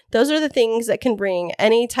money. Those are the things that can bring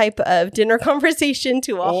any type of dinner conversation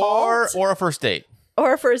to a halt. Or a first date.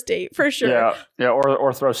 Or a first date, for sure. Yeah.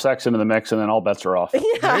 Or throw sex into the mix and then all bets are off. Yeah.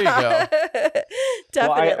 There you go.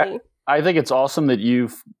 Definitely. Well, I think it's awesome that you're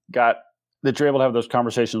able to have those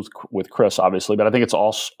conversations with Kris, obviously, but I think it's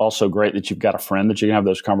also great that you've got a friend that you can have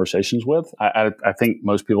those conversations with. I think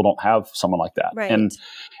most people don't have someone like that. Right.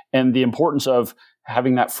 And the importance of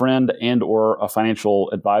having that friend and or a financial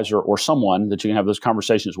advisor or someone that you can have those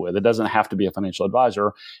conversations with, it doesn't have to be a financial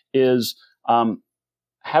advisor, is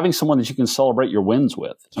having someone that you can celebrate your wins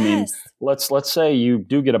with. Yes. I mean, let's say you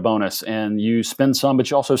do get a bonus and you spend some,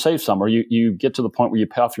 but you also save some, or you get to the point where you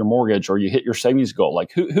pay off your mortgage or you hit your savings goal.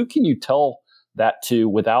 Like who can you tell that to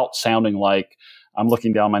without sounding like I'm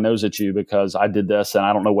looking down my nose at you because I did this and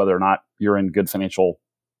I don't know whether or not you're in good financial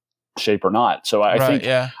shape or not. So I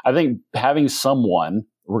think having someone,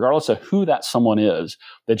 regardless of who that someone is,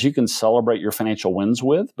 that you can celebrate your financial wins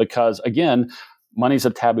with, because again, money's a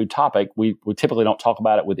taboo topic, we typically don't talk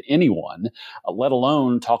about it with anyone, let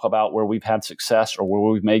alone talk about where we've had success or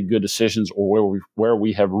where we've made good decisions or where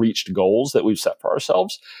we have reached goals that we've set for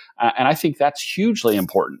ourselves. And I think that's hugely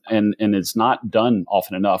important. And it's not done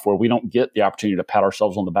often enough, where we don't get the opportunity to pat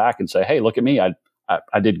ourselves on the back and say, hey, look at me.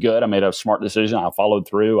 I did good. I made a smart decision. I followed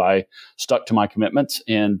through. I stuck to my commitments.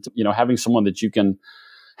 And, having someone that you can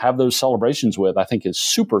have those celebrations with, I think is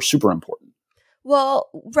super, super important. Well,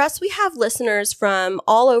 Russ, we have listeners from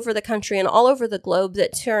all over the country and all over the globe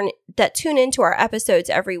that tune into our episodes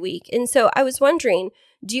every week. And so I was wondering,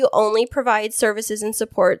 do you only provide services and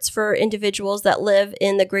supports for individuals that live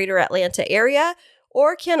in the greater Atlanta area?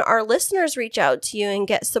 Or can our listeners reach out to you and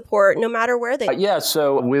get support no matter where they Yeah,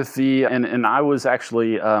 so with and I was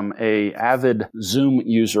actually a avid Zoom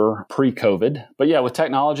user pre-COVID. But yeah, with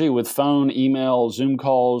technology, with phone, email, Zoom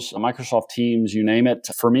calls, Microsoft Teams, you name it,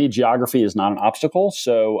 for me, geography is not an obstacle.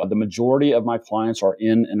 So the majority of my clients are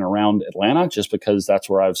in and around Atlanta, just because that's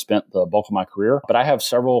where I've spent the bulk of my career. But I have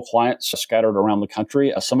several clients scattered around the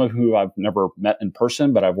country, some of who I've never met in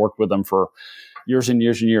person, but I've worked with them for years and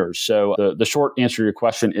years and years. So the short answer to your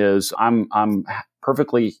question is I'm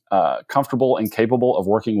perfectly comfortable and capable of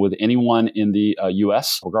working with anyone in the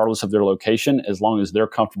U.S., regardless of their location, as long as they're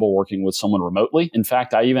comfortable working with someone remotely. In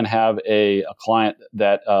fact, I even have a client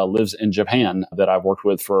that lives in Japan that I've worked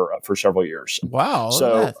with for several years. Wow.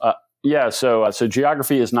 So so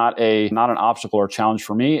geography is not an obstacle or challenge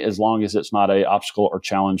for me, as long as it's not an obstacle or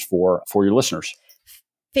challenge for your listeners.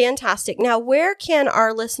 Fantastic. Now, where can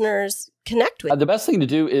our listeners connect with? The best thing to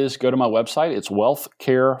do is go to my website. It's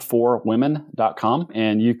wealthcareforwomen.com,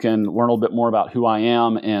 and you can learn a little bit more about who I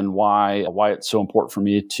am and why it's so important for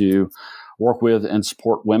me to work with and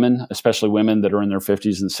support women, especially women that are in their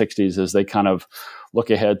 50s and 60s, as they kind of look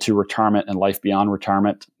ahead to retirement and life beyond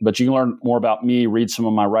retirement. But you can learn more about me, read some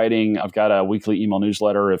of my writing. I've got a weekly email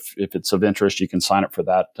newsletter. If it's of interest, you can sign up for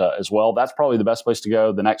that as well. That's probably the best place to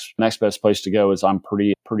go. The next best place to go is I'm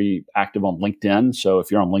pretty active on LinkedIn. So if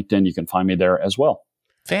you're on LinkedIn, you can find me there as well.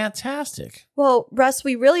 Fantastic. Well, Russ,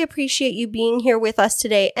 we really appreciate you being here with us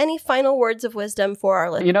today. Any final words of wisdom for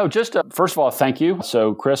our listeners? Just first of all, thank you.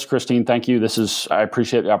 So Kris, Christine, thank you. I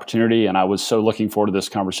appreciate the opportunity, and I was so looking forward to this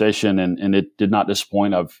conversation, and it did not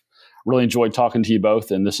disappoint. I've really enjoyed talking to you both,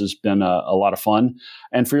 and this has been a lot of fun.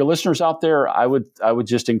 And for your listeners out there, I would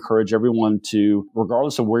just encourage everyone to,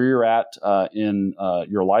 regardless of where you're at in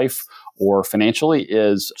your life or financially,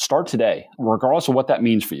 is start today, regardless of what that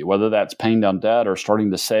means for you, whether that's paying down debt or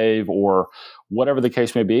starting to save or whatever the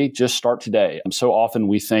case may be. Just start today. So often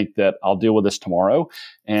we think that I'll deal with this tomorrow,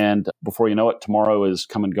 and before you know it, tomorrow is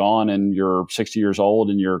come and gone, and you're 60 years old,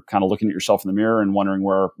 and you're kind of looking at yourself in the mirror and wondering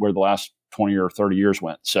where the last 20 or 30 years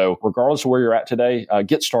went. So regardless of where you're at today,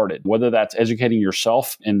 get started, whether that's educating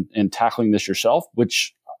yourself and tackling this yourself,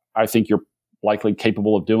 which I think you're likely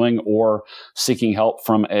capable of doing, or seeking help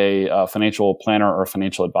from a financial planner or a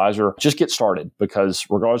financial advisor. Just get started, because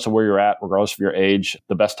regardless of where you're at, regardless of your age,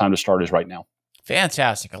 the best time to start is right now.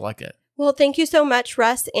 Fantastic. I like it. Well, thank you so much,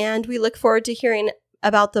 Russ. And we look forward to hearing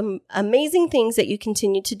about the amazing things that you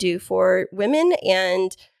continue to do for women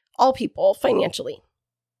and all people financially.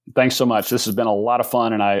 Thanks so much. This has been a lot of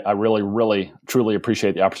fun, and I really, really, truly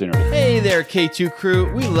appreciate the opportunity. Hey there, K2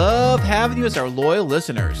 crew. We love having you as our loyal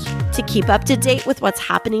listeners. To keep up to date with what's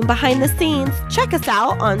happening behind the scenes, check us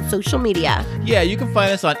out on social media. Yeah, you can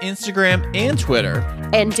find us on Instagram and Twitter.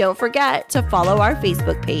 And don't forget to follow our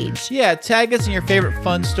Facebook page. Yeah, tag us in your favorite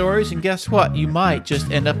fun stories, and guess what? You might just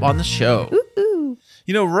end up on the show. Ooh.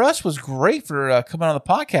 Russ was great for coming on the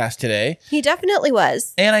podcast today. He definitely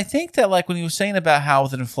was. And I think that when he was saying about how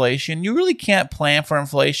with inflation, you really can't plan for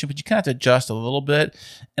inflation, but you kind of have to adjust a little bit.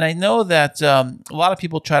 And I know that a lot of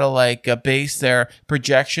people try to base their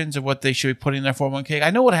projections of what they should be putting in their 401k. I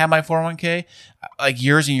know what I had my 401k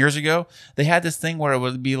years and years ago. They had this thing where it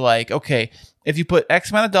would be okay, if you put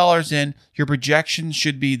X amount of dollars in, your projections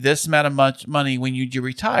should be this amount of money when you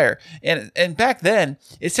retire. And back then,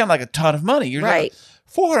 it sounded like a ton of money. You're right.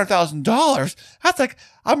 $400,000. That's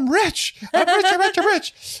I'm rich. I'm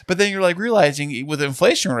rich. But then you're realizing with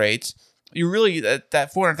inflation rates, you really that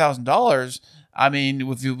 $400,000. I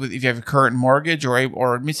mean, if you have a current mortgage or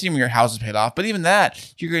even your house is paid off, but even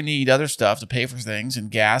that, you're going to need other stuff to pay for things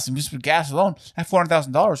and gas. And just with gas alone, that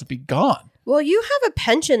 $400,000 would be gone. Well, you have a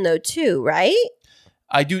pension though too, right?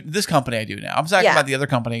 I do. This company I do now. I'm talking about the other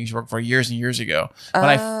company I used to work for years and years ago. When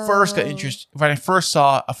I first got when I first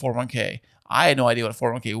saw a 401k, I had no idea what a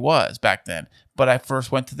 401k was back then. But I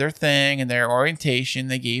first went to their thing and their orientation.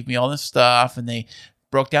 They gave me all this stuff, and they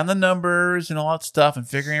broke down the numbers and all that stuff and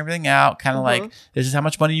figuring everything out. Kind of like, this is how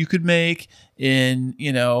much money you could make in,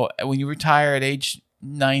 when you retire at age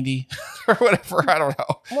 90 or whatever. I don't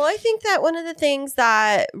know. Well, I think that one of the things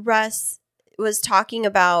that Russ was talking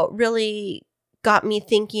about really got me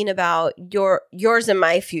thinking about yours and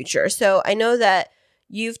my future. So I know that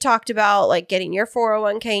you've talked about like getting your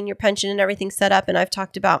 401k and your pension and everything set up, and I've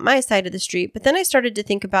talked about my side of the street. But then I started to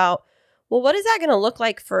think about, well, what is that going to look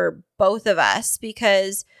like for both of us?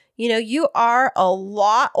 Because, you are a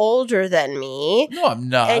lot older than me. No, I'm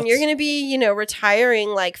not. And you're going to be, retiring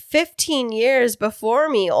like 15 years before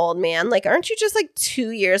me, old man. Like, aren't you just like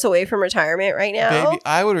 2 years away from retirement right now? Baby,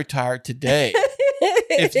 I would retire today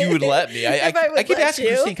if you would let me. I keep asking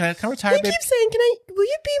Christine, can I retire? You keep saying, will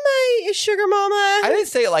you be my sugar mama? I didn't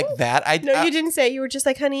say it like that. No, you didn't say it. You were just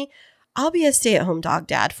like, honey, I'll be a stay-at-home dog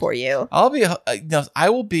dad for you. I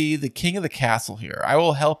will be the king of the castle here. I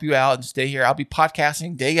will help you out and stay here. I'll be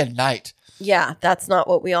podcasting day and night. Yeah, that's not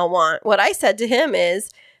what we all want. What I said to him is,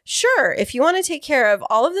 sure, if you want to take care of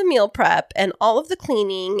all of the meal prep and all of the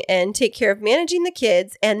cleaning and take care of managing the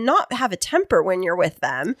kids and not have a temper when you're with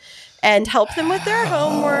them and help them with their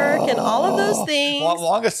homework and all of those things.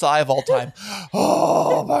 Longest sigh of all time.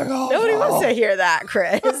 Oh my God. Nobody wants to hear that,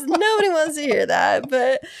 Kris. Nobody wants to hear that.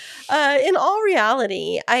 But in all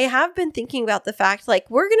reality, I have been thinking about the fact, like,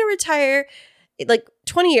 we're going to retire like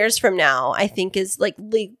 20 years from now, I think is like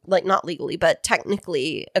not legally, but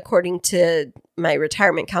technically, according to my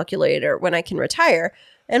retirement calculator, when I can retire.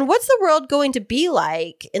 And what's the world going to be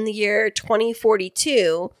like in the year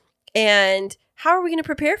 2042? And how are we going to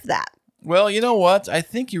prepare for that? Well, you know what? I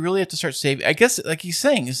think you really have to start saving. I guess, like he's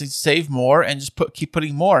saying, is to save more and just keep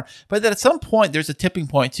putting more. But then at some point, there's a tipping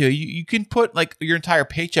point too. You can put like your entire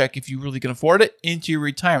paycheck, if you really can afford it, into your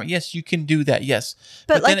retirement. Yes, you can do that. Yes,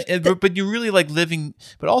 but but you really like living.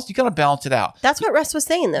 But also, you gotta balance it out. That's what Russ was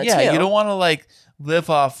saying, though. Yeah, too. You don't want to like live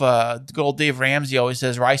off. Good old Dave Ramsey always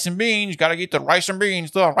says, rice and beans. You gotta eat the rice and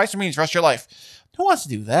beans. The rice and beans the rest of your life. Who wants to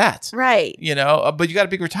do that? Right. But you got a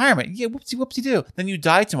big retirement. Yeah, whoopsie do. Then you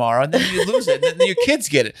die tomorrow and then you lose it. And then your kids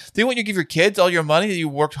get it. Do you want to give your kids all your money that you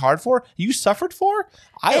worked hard for? You suffered for?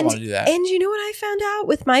 I don't want to do that. And you know what I found out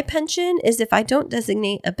with my pension is if I don't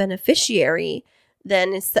designate a beneficiary,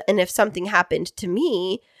 and if something happened to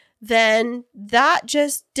me, then that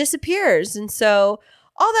just disappears. And so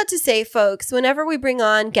all that to say, folks, whenever we bring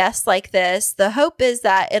on guests like this, the hope is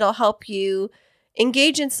that it'll help you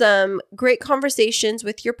engage in some great conversations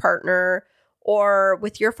with your partner or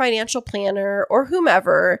with your financial planner or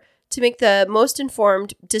whomever to make the most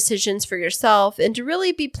informed decisions for yourself and to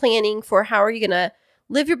really be planning for how are you going to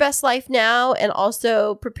live your best life now and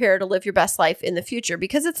also prepare to live your best life in the future,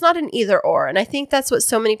 because it's not an either or. And I think that's what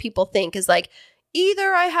so many people think is like,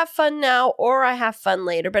 either I have fun now or I have fun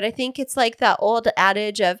later. But I think it's like that old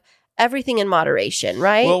adage of everything in moderation,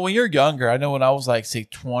 right? Well, when you're younger, I know when I was like, say,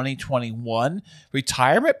 20, 21,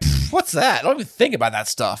 retirement, what's that? I don't even think about that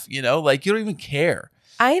stuff, like you don't even care.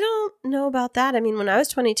 I don't know about that. I mean, when I was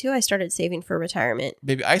 22, I started saving for retirement.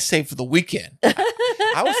 Baby, I saved for the weekend.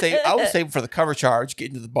 I was saving for the cover charge,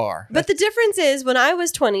 getting to the bar. But the difference is when I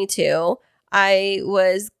was 22, I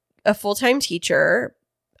was a full-time teacher.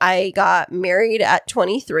 I got married at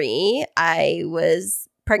 23. I was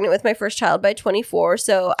pregnant with my first child by 24.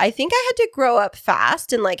 So I think I had to grow up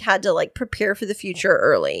fast and had to prepare for the future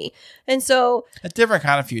early. And so a different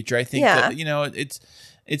kind of future. I think that,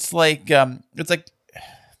 it's like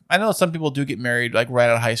I know some people do get married right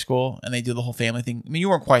out of high school and they do the whole family thing. I mean, you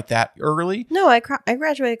weren't quite that early. No, I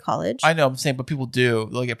graduated college. I know, I'm saying, but people do.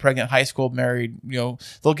 They'll get pregnant in high school, married, they'll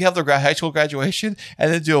have their high school graduation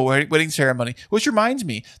and then do a wedding ceremony. Which reminds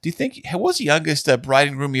me, do you think, what was the youngest bride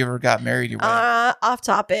and groom you ever got married? Off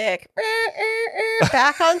topic.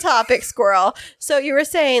 Back on topic, squirrel. So you were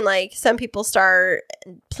saying some people start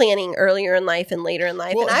planning earlier in life and later in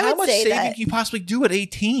life. Well, and I would would say say how much saving can you possibly do at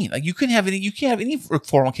 18? You can't have any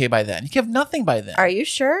 401k by then. You can have nothing by then. Are you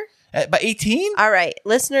sure? By 18? All right.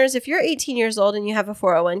 Listeners, if you're 18 years old and you have a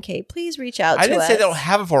 401k, please reach out to us. I didn't say they don't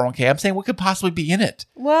have a 401k. I'm saying what could possibly be in it?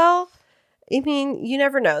 Well, I mean, you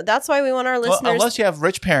never know. That's why we want our listeners. Well, unless you have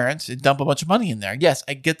rich parents and dump a bunch of money in there. Yes,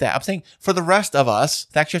 I get that. I'm saying for the rest of us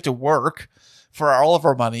that actually have to work for all of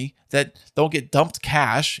our money that don't get dumped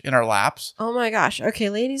cash in our laps. Oh my gosh. Okay,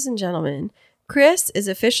 ladies and gentlemen, Kris is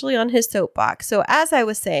officially on his soapbox. So as I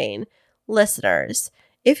was saying, listeners,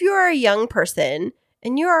 if you are a young person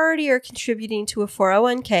and you already are contributing to a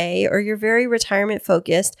 401k or you're very retirement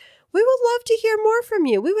focused, we would love to hear more from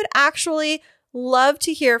you. We would actually love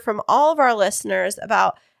to hear from all of our listeners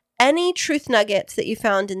about any truth nuggets that you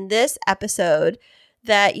found in this episode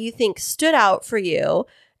that you think stood out for you.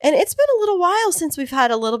 And it's been a little while since we've had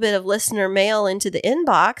a little bit of listener mail into the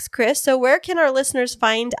inbox, Kris. So where can our listeners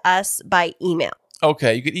find us by email?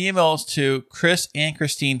 Okay, you can email us to Kris and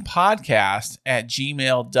Christine podcast at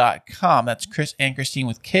gmail.com. That's Kris and Christine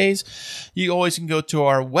with K's. You always can go to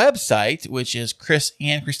our website, which is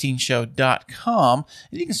chrisandchristineshow.com.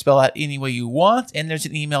 And you can spell that any way you want. And there's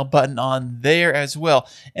an email button on there as well.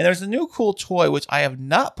 And there's a new cool toy, which I have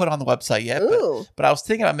not put on the website yet. But I was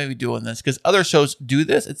thinking about maybe doing this because other shows do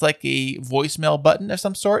this. It's like a voicemail button of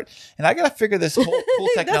some sort. And I got to figure this whole cool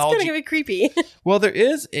technology. That's going to be creepy. Well, there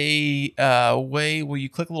is a way where you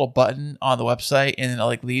click a little button on the website and it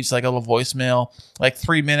like leaves like a little voicemail, like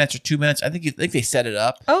 3 minutes or 2 minutes. I think they set it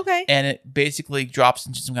up. Okay. And it basically drops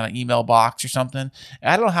into some kind of email box or something.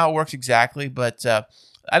 I don't know how it works exactly, but I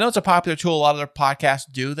know it's a popular tool. A lot of their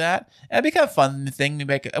podcasts do that. And it'd be kind of fun thing to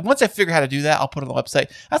make. Once I figure out how to do that, I'll put it on the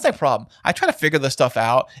website. That's my problem. I try to figure this stuff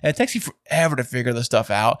out, and it takes me forever to figure this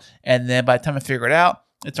stuff out. And then by the time I figure it out,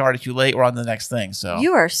 it's already too late. We're on the next thing. So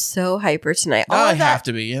you are so hyper tonight. I have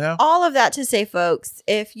to be, you know? All of that to say, folks,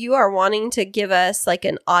 if you are wanting to give us like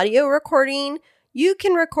an audio recording, you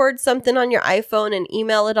can record something on your iPhone and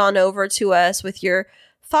email it on over to us with your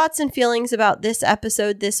thoughts and feelings about this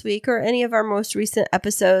episode this week or any of our most recent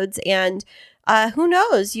episodes. And who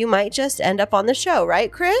knows, you might just end up on the show,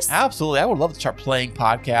 right, Kris? Absolutely. I would love to start playing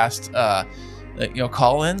podcasts,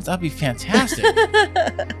 call-ins. That'd be fantastic.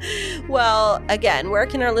 Well, again, where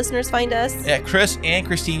can our listeners find us? At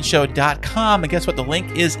chrisandchristineshow.com. And guess what? The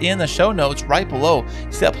link is in the show notes right below.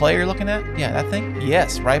 See that player you're looking at? Yeah, that thing?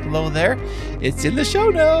 Yes, right below there. It's in the show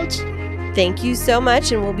notes. Thank you so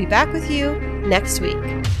much, and we'll be back with you next week.